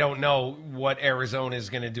 I don't know what Arizona is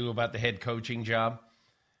going to do about the head coaching job.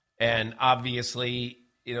 And obviously,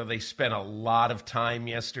 they spent a lot of time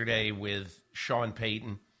yesterday with Sean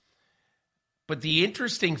Payton. But the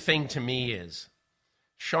interesting thing to me is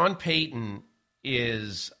Sean Payton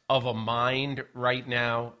is of a mind right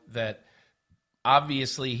now that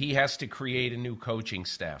obviously he has to create a new coaching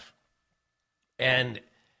staff. And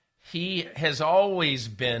he has always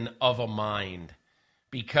been of a mind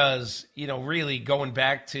because, really going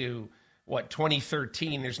back to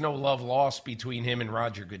 2013, there's no love lost between him and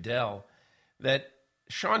Roger Goodell, that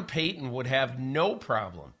Sean Payton would have no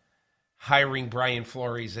problem hiring Brian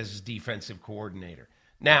Flores as his defensive coordinator.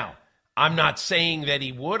 Now, I'm not saying that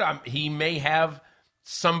he would. He may have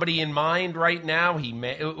somebody in mind right now. He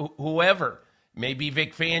may, whoever, maybe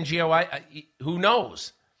Vic Fangio. Who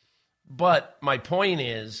knows? But my point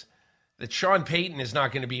is that Sean Payton is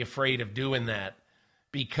not going to be afraid of doing that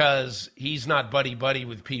because he's not buddy-buddy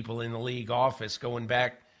with people in the league office going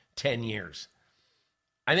back 10 years.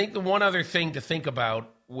 I think the one other thing to think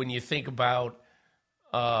about when you think about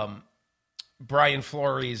Brian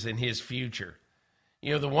Flores and his future,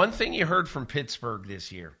 the one thing you heard from Pittsburgh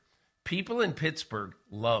this year, people in Pittsburgh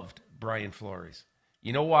loved Brian Flores.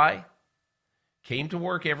 You know why? Came to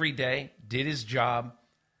work every day, did his job,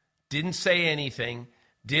 didn't say anything,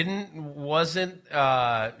 wasn't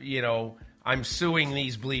I'm suing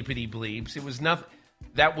these bleepity bleeps. It was nothing.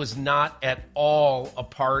 That was not at all a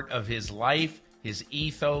part of his life, his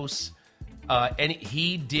ethos, and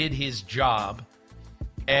he did his job.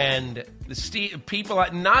 And the people,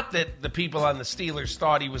 not that the people on the Steelers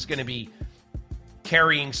thought he was going to be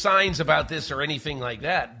carrying signs about this or anything like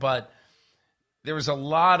that, but there was a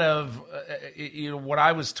lot of, what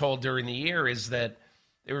I was told during the year is that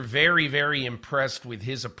they were very, very impressed with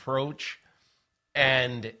his approach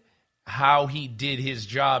and how he did his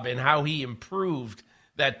job and how he improved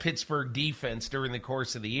that Pittsburgh defense during the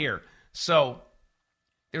course of the year. So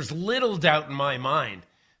there's little doubt in my mind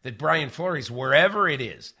that Brian Flores, wherever it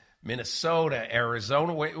is, Minnesota,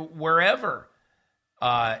 Arizona, wherever,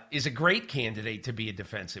 is a great candidate to be a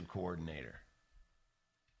defensive coordinator.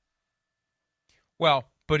 Well,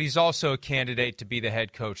 but he's also a candidate to be the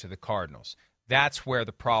head coach of the Cardinals. That's where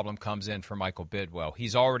the problem comes in for Michael Bidwell.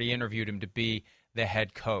 He's already interviewed him to be the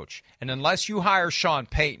head coach. And unless you hire Sean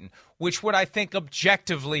Payton, which would I think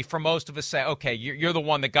objectively for most of us say, okay, you're the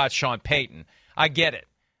one that got Sean Payton. I get it.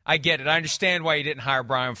 I understand why you didn't hire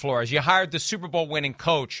Brian Flores. You hired the Super Bowl winning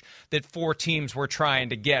coach that 4 teams were trying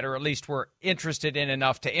to get, or at least were interested in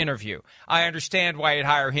enough to interview. I understand why you'd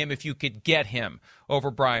hire him if you could get him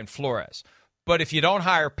over Brian Flores. But if you don't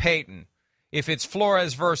hire Payton, if it's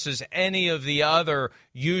Flores versus any of the other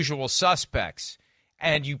usual suspects,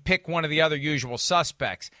 and you pick one of the other usual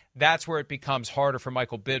suspects, that's where it becomes harder for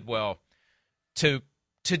Michael Bidwell to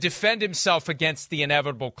defend himself against the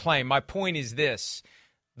inevitable claim. My point is this.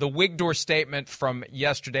 The Wigdor statement from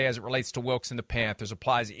yesterday as it relates to Wilks and the Panthers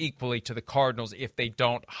applies equally to the Cardinals if they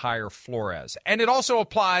don't hire Flores. And it also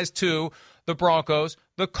applies to the Broncos,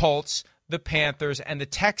 the Colts, the Panthers, and the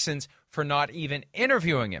Texans for not even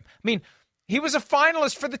interviewing him. I mean, he was a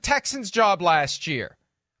finalist for the Texans job last year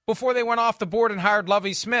before they went off the board and hired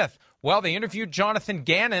Lovie Smith. Well, they interviewed Jonathan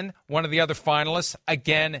Gannon, one of the other finalists,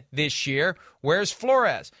 again this year. Where's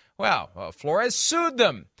Flores? Well, Flores sued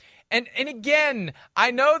them. And again,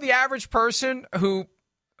 I know the average person who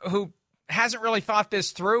hasn't really thought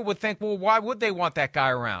this through would think, well, why would they want that guy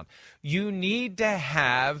around? You need to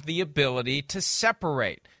have the ability to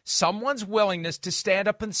separate someone's willingness to stand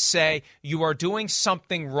up and say you are doing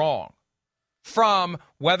something wrong from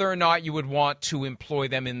whether or not you would want to employ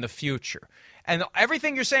them in the future. And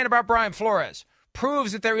everything you're saying about Brian Flores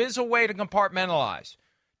proves that there is a way to compartmentalize.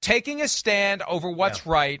 Taking a stand over what's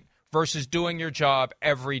right versus doing your job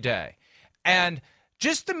every day. And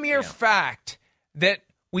just the mere fact that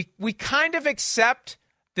we kind of accept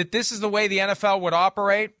that this is the way the NFL would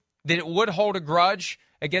operate, that it would hold a grudge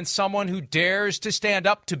against someone who dares to stand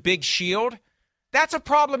up to Big Shield, that's a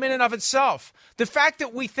problem in and of itself. The fact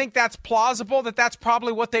that we think that's plausible, that that's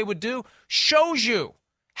probably what they would do, shows you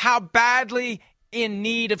how badly in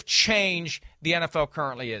need of change the NFL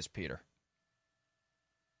currently is, Peter.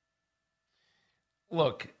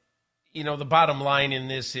 Look, the bottom line in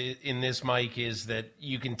this, Mike, is that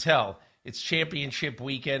you can tell it's championship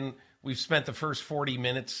weekend. We've spent the first 40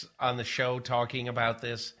 minutes on the show talking about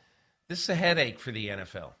this. This is a headache for the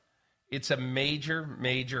NFL. It's a major,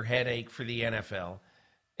 major headache for the NFL.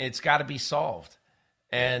 It's got to be solved.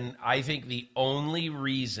 And I think the only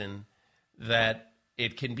reason that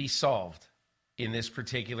it can be solved in this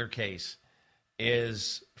particular case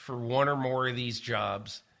is for one or more of these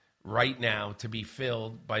jobs right now to be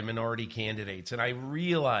filled by minority candidates. And I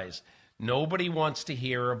realize nobody wants to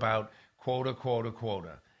hear about quota, quota,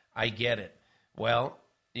 quota. I get it. Well,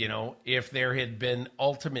 if there had been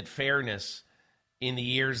ultimate fairness in the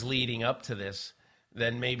years leading up to this,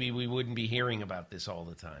 then maybe we wouldn't be hearing about this all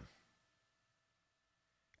the time.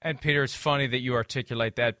 And, Peter, it's funny that you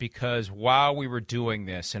articulate that because while we were doing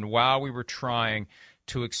this and while we were trying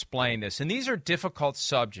to explain this. And these are difficult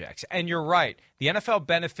subjects. And you're right. The NFL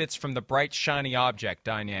benefits from the bright, shiny object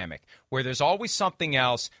dynamic, where there's always something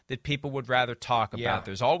else that people would rather talk about. Yeah.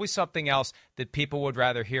 There's always something else that people would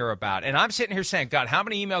rather hear about. And I'm sitting here saying, God, how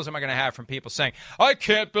many emails am I going to have from people saying, I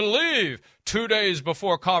can't believe 2 days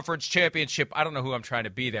before conference championship. I don't know who I'm trying to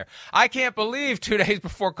be there. I can't believe 2 days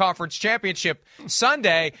before conference championship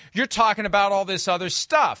Sunday, you're talking about all this other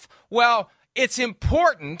stuff. Well, it's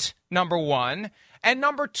important, number one. And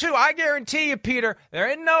number two, I guarantee you, Peter, there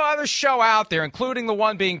ain't no other show out there, including the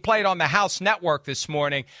one being played on the House Network this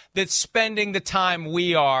morning, that's spending the time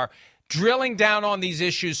we are drilling down on these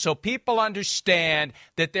issues so people understand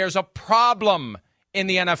that there's a problem in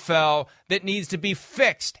the NFL that needs to be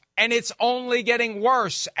fixed. And it's only getting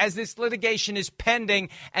worse as this litigation is pending,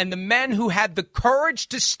 and the men who had the courage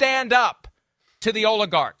to stand up to the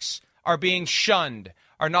oligarchs are being shunned,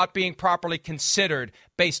 are not being properly considered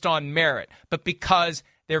based on merit, but because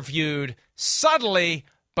they're viewed subtly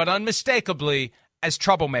but unmistakably as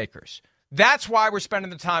troublemakers. That's why we're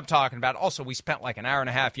spending the time talking about it. Also, we spent like an hour and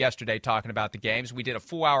a half yesterday talking about the games. We did a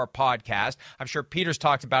full-hour podcast. I'm sure Peter's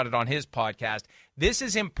talked about it on his podcast. This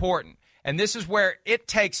is important, and this is where it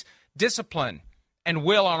takes discipline and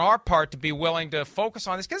will on our part to be willing to focus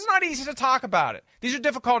on this, because it's not easy to talk about it. These are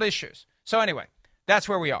difficult issues. So anyway, that's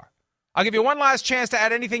where we are. I'll give you one last chance to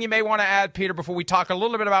add anything you may want to add, Peter, before we talk a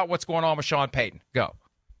little bit about what's going on with Sean Payton. Go.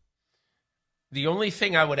 The only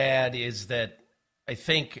thing I would add is that I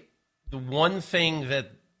think the one thing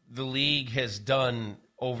that the league has done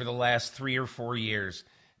over the last 3 or 4 years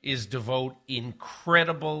is devote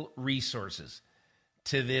incredible resources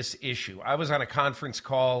to this issue. I was on a conference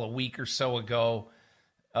call a week or so ago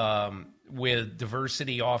with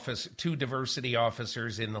two diversity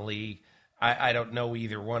officers in the league. I don't know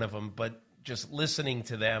either one of them, but just listening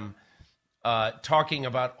to them talking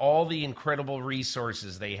about all the incredible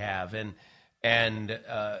resources they have and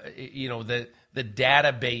the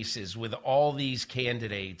databases with all these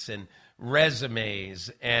candidates and resumes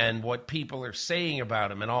and what people are saying about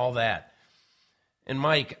them and all that. And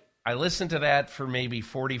Mike, I listened to that for maybe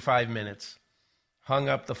 45 minutes, hung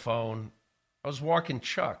up the phone. I was walking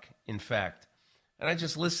Chuck, in fact, and I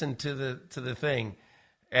just listened to the thing,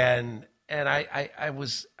 and I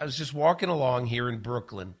was just walking along here in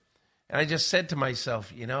Brooklyn, and I just said to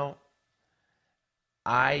myself,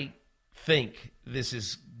 I think this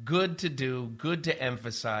is good to do, good to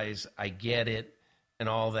emphasize. I get it and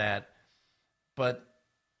all that, but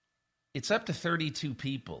it's up to 32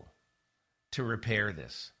 people to repair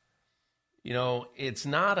this. It's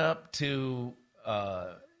not up to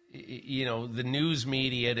the news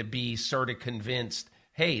media to be sort of convinced,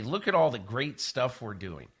 hey, look at all the great stuff we're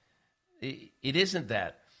doing. It isn't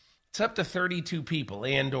that. It's up to 32 people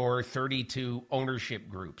and or 32 ownership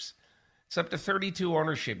groups. It's up to 32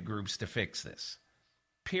 ownership groups to fix this,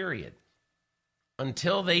 period.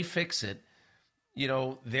 Until they fix it,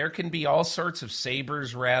 there can be all sorts of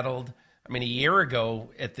sabers rattled. I mean, a year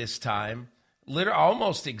ago at this time,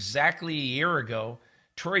 almost exactly a year ago,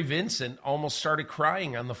 Troy Vincent almost started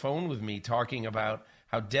crying on the phone with me, talking about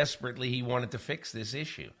how desperately he wanted to fix this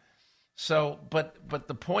issue. So, but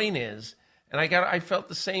the point is, and I felt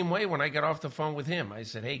the same way when I got off the phone with him. I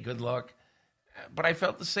said, hey, good luck. But I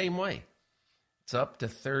felt the same way. It's up to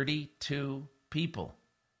 32 people.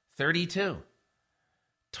 32.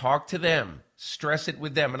 Talk to them. Stress it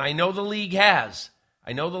with them. And I know the league has.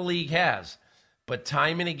 But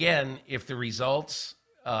time and again, if the results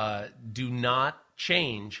do not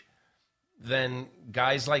change, then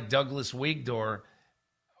guys like Douglas Wigdor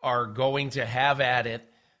are going to have at it.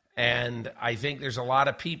 And I think there's a lot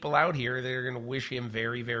of people out here that are going to wish him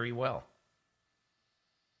very, very well.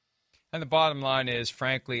 And the bottom line is,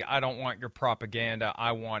 frankly, I don't want your propaganda.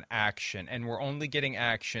 I want action. And we're only getting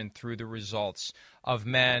action through the results of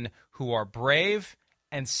men who are brave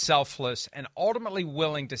and selfless and ultimately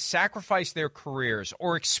willing to sacrifice their careers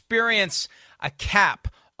or experience a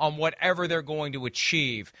cap on whatever they're going to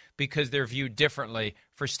achieve because they're viewed differently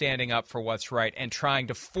for standing up for what's right and trying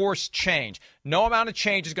to force change. No amount of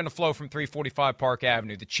change is going to flow from 345 Park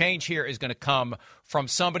Avenue. The change here is going to come from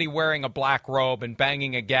somebody wearing a black robe and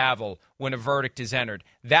banging a gavel when a verdict is entered.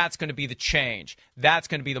 That's going to be the change. That's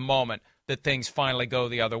going to be the moment that things finally go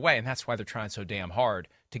the other way, and that's why they're trying so damn hard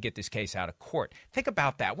to get this case out of court. Think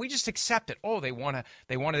about that. We just accept it. Oh, they want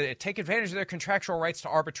to take advantage of their contractual rights to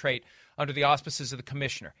arbitrate under the auspices of the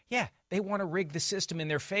commissioner. Yeah, they want to rig the system in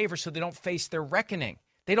their favor so they don't face their reckoning.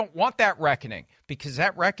 They don't want that reckoning because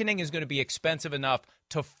that reckoning is going to be expensive enough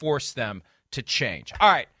to force them to change. All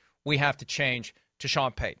right, we have to change to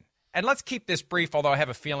Sean Payton. And let's keep this brief, although I have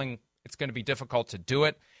a feeling it's going to be difficult to do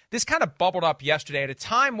it. this kind of bubbled up yesterday at a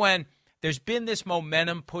time when there's been this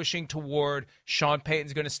momentum pushing toward Sean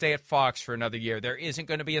Payton's going to stay at Fox for another year. There isn't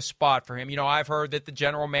going to be a spot for him. You know, I've heard that the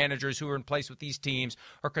general managers who are in place with these teams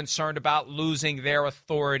are concerned about losing their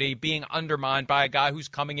authority, being undermined by a guy who's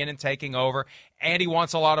coming in and taking over, and he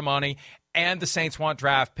wants a lot of money, and the Saints want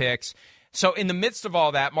draft picks. So in the midst of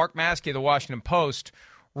all that, Mark Maskey of the Washington Post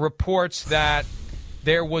reports that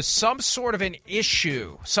there was some sort of an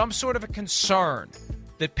issue, some sort of a concern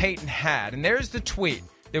that Payton had. And there's the tweet.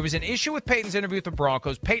 There was an issue with Payton's interview with the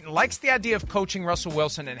Broncos. Payton likes the idea of coaching Russell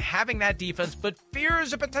Wilson and having that defense, but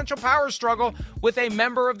fears a potential power struggle with a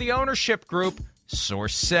member of the ownership group,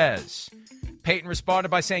 source says. Payton responded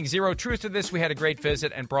by saying, "Zero truth to this. We had a great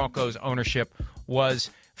visit, and Broncos ownership was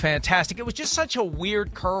fantastic." It was just such a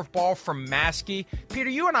weird curveball from Maskey. Peter,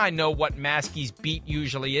 you and I know what Maskey's beat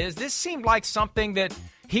usually is. This seemed like something that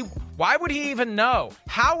why would he even know?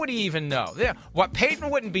 How would he even know? What, Payton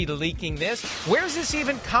wouldn't be leaking this? Where's this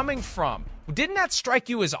even coming from? Didn't that strike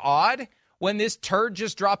you as odd when this turd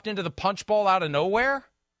just dropped into the punch bowl out of nowhere?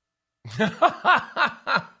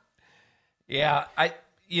 Yeah,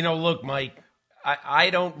 look, Mike, I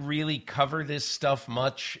don't really cover this stuff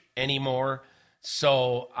much anymore,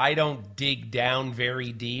 so I don't dig down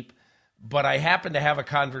very deep. But I happened to have a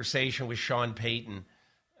conversation with Sean Payton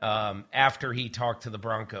after he talked to the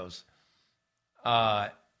Broncos.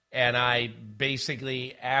 And I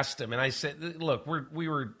basically asked him, and I said, look,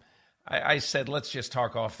 I said, let's just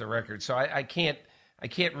talk off the record. So I can't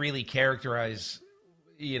really characterize,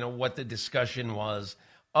 what the discussion was,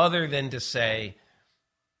 other than to say,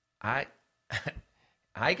 I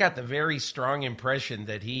got the very strong impression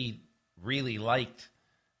that he really liked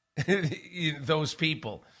those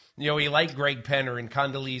people. He liked Greg Penner and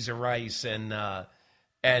Condoleezza Rice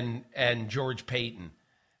and George Payton.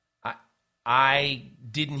 I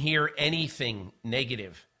didn't hear anything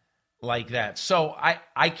negative like that. So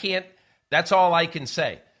I can't, that's all I can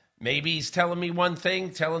say. Maybe he's telling me one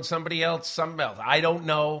thing, telling somebody else something else. I don't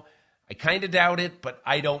know. I kind of doubt it, but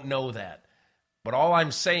I don't know that. But all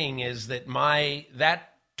I'm saying is that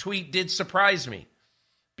that tweet did surprise me,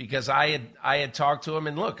 because I had talked to him,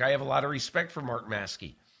 and look, I have a lot of respect for Mark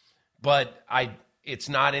Maskey, but it's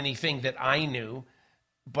not anything that I knew.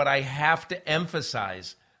 But I have to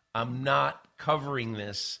emphasize, I'm not covering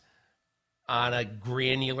this on a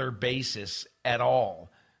granular basis at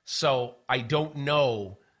all. So I don't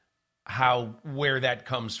know where that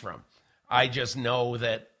comes from. I just know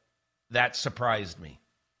that surprised me.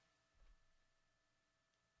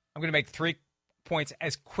 I'm going to make 3 points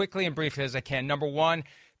as quickly and briefly as I can. Number one,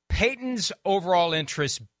 Payton's overall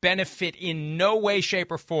interests benefit in no way,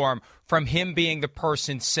 shape, or form from him being the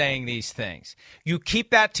person saying these things. You keep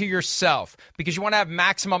that to yourself because you want to have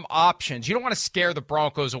maximum options. You don't want to scare the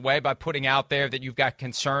Broncos away by putting out there that you've got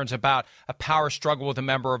concerns about a power struggle with a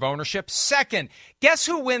member of ownership. Second, guess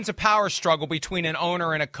who wins a power struggle between an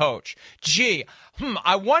owner and a coach?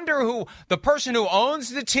 I wonder who, the person who owns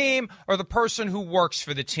the team or the person who works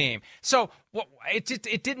for the team. So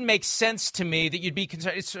it didn't make sense to me that you'd be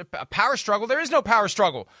concerned. It's a power struggle. There is no power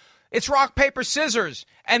struggle. It's rock, paper, scissors,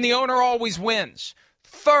 and the owner always wins.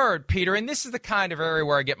 Third, Peter, and this is the kind of area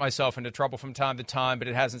where I get myself into trouble from time to time, but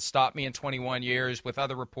it hasn't stopped me in 21 years with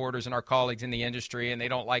other reporters and our colleagues in the industry, and they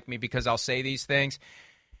don't like me because I'll say these things.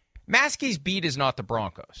 Maskey's beat is not the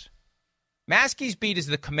Broncos. Maskey's beat is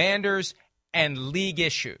the Commanders and league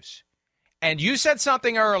issues. And you said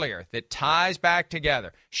something earlier that ties back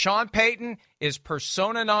together. Sean Payton is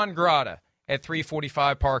persona non grata at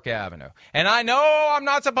 345 Park Avenue. And I know I'm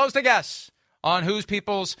not supposed to guess on whose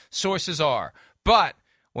people's sources are. But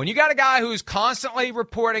when you got a guy who's constantly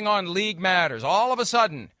reporting on league matters, all of a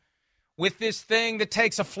sudden, with this thing that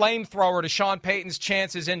takes a flamethrower to Sean Payton's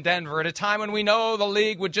chances in Denver at a time when we know the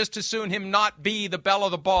league would just as soon him not be the belle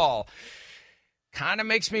of the ball, kind of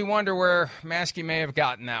makes me wonder where Maskey may have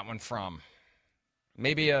gotten that one from.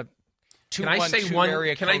 Maybe a 212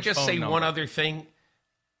 area. Can I just say number. One other thing?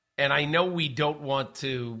 And I know we don't want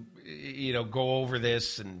to, go over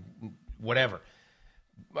this and whatever.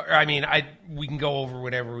 I mean, we can go over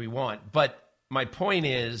whatever we want. But my point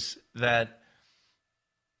is that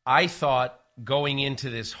I thought going into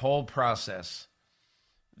this whole process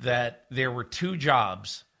that there were 2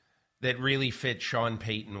 jobs that really fit Sean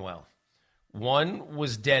Payton well. One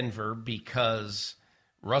was Denver, because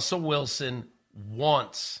Russell Wilson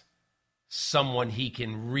wants someone he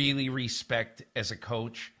can really respect as a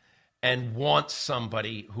coach and wants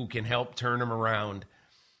somebody who can help turn him around.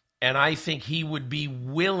 And I think he would be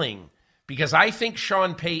willing, because I think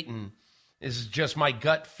Sean Payton, is just my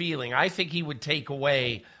gut feeling, I think he would take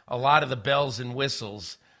away a lot of the bells and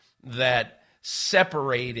whistles that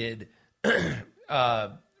separated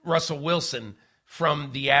Russell Wilson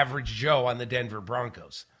from the average Joe on the Denver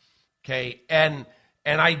Broncos. Okay, and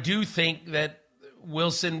I do think that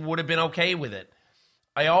Wilson would have been okay with it.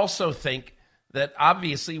 I also think that,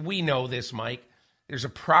 obviously, we know this, Mike, there's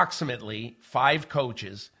approximately 5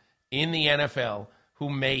 coaches in the NFL who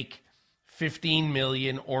make $15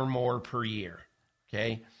 million or more per year.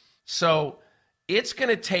 Okay, so it's going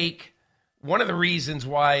to take. One of the reasons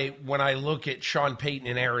why, when I look at Sean Payton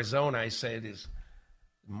in Arizona, I said, is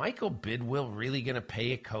Michael Bidwill really going to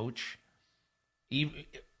pay a coach,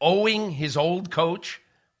 owing his old coach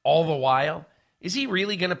all the while? Is he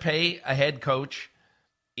really going to pay a head coach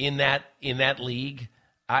in that league?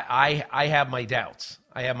 I have my doubts.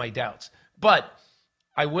 But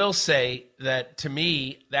I will say that, to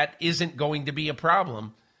me, that isn't going to be a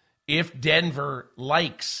problem if Denver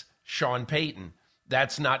likes Sean Payton.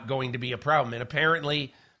 That's not going to be a problem. And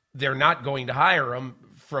apparently they're not going to hire him,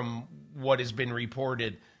 from what has been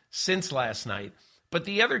reported since last night. But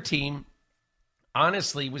the other team,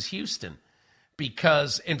 honestly, was Houston,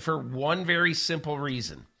 and for one very simple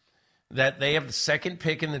reason, that they have the second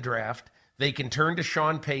pick in the draft. They can turn to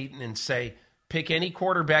Sean Payton and say, pick any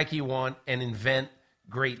quarterback you want and invent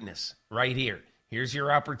greatness right here. Here's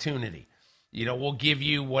your opportunity. We'll give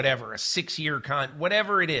you whatever, a 6-year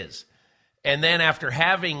whatever it is. And then after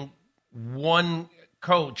having one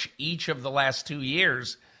coach each of the last 2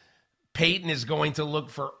 years, Payton is going to look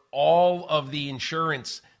for all of the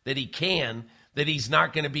insurance that he can, that he's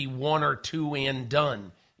not going to be 1 or 2 and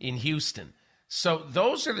done in Houston. So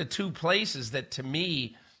those are the 2 places that, to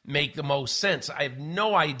me, make the most sense. I have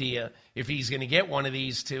no idea if he's going to get one of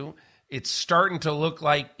these 2. It's starting to look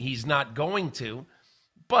like he's not going to,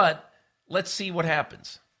 but let's see what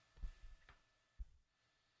happens.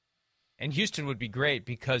 And Houston would be great,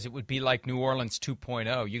 because it would be like New Orleans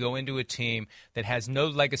 2.0. You go into a team that has no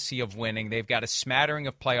legacy of winning. They've got a smattering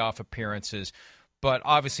of playoff appearances, but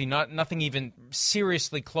obviously nothing even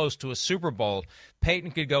seriously close to a Super Bowl.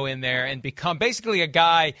 Payton could go in there and become basically a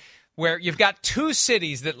guy where you've got 2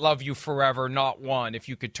 cities that love you forever, not one, if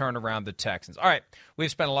you could turn around the Texans. All right, we've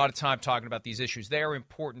spent a lot of time talking about these issues. They are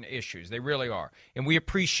important issues. They really are. And we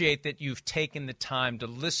appreciate that you've taken the time to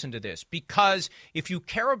listen to this, because if you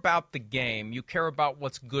care about the game, you care about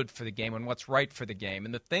what's good for the game and what's right for the game.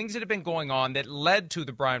 And the things that have been going on that led to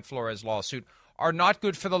the Brian Flores lawsuit are not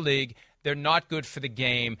good for the league. They're not good for the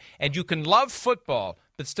game. And you can love football,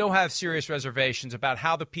 but still have serious reservations about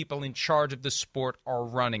how the people in charge of the sport are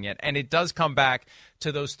running it. And it does come back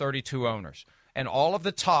to those 32 owners. And all of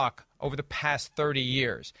the talk over the past 30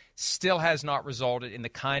 years still has not resulted in the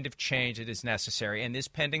kind of change that is necessary. And this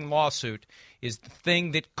pending lawsuit is the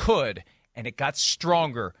thing that could, and it got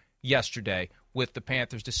stronger yesterday with the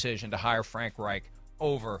Panthers' decision to hire Frank Reich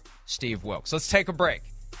over Steve Wilks. Let's take a break.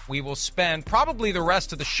 We will spend probably the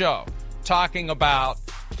rest of the show talking about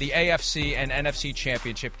the AFC and NFC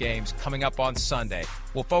championship games coming up on Sunday.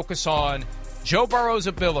 We'll focus on Joe Burrow's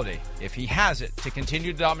ability, if he has it, to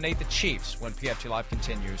continue to dominate the Chiefs when PFT Live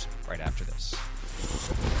continues right after this.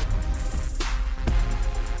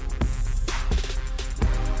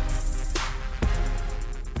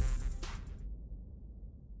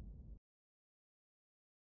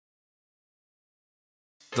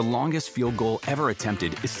 The longest field goal ever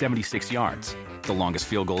attempted is 76 yards. The longest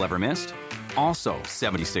field goal ever missed? Also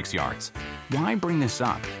 76 yards. Why bring this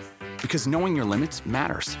up? Because knowing your limits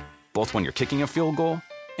matters, both when you're kicking a field goal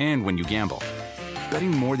and when you gamble. Betting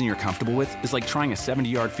more than you're comfortable with is like trying a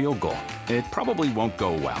 70-yard field goal. It probably won't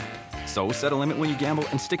go well. So set a limit when you gamble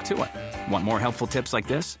and stick to it. Want more helpful tips like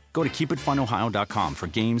this? Go to keepitfunohio.com for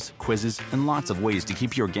games, quizzes, and lots of ways to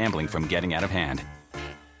keep your gambling from getting out of hand.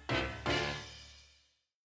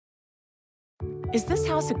 Is this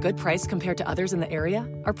house a good price compared to others in the area?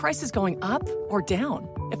 Are prices going up or down?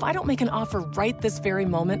 If I don't make an offer right this very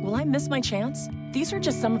moment, will I miss my chance? These are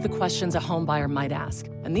just some of the questions a home buyer might ask.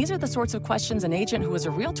 And these are the sorts of questions an agent who is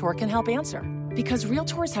a Realtor can help answer. Because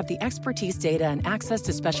Realtors have the expertise, data, and access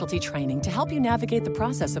to specialty training to help you navigate the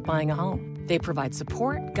process of buying a home. They provide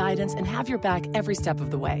support, guidance, and have your back every step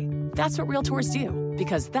of the way. That's what Realtors do,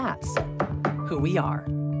 because that's who we are.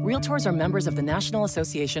 Realtors are members of the National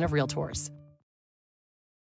Association of Realtors.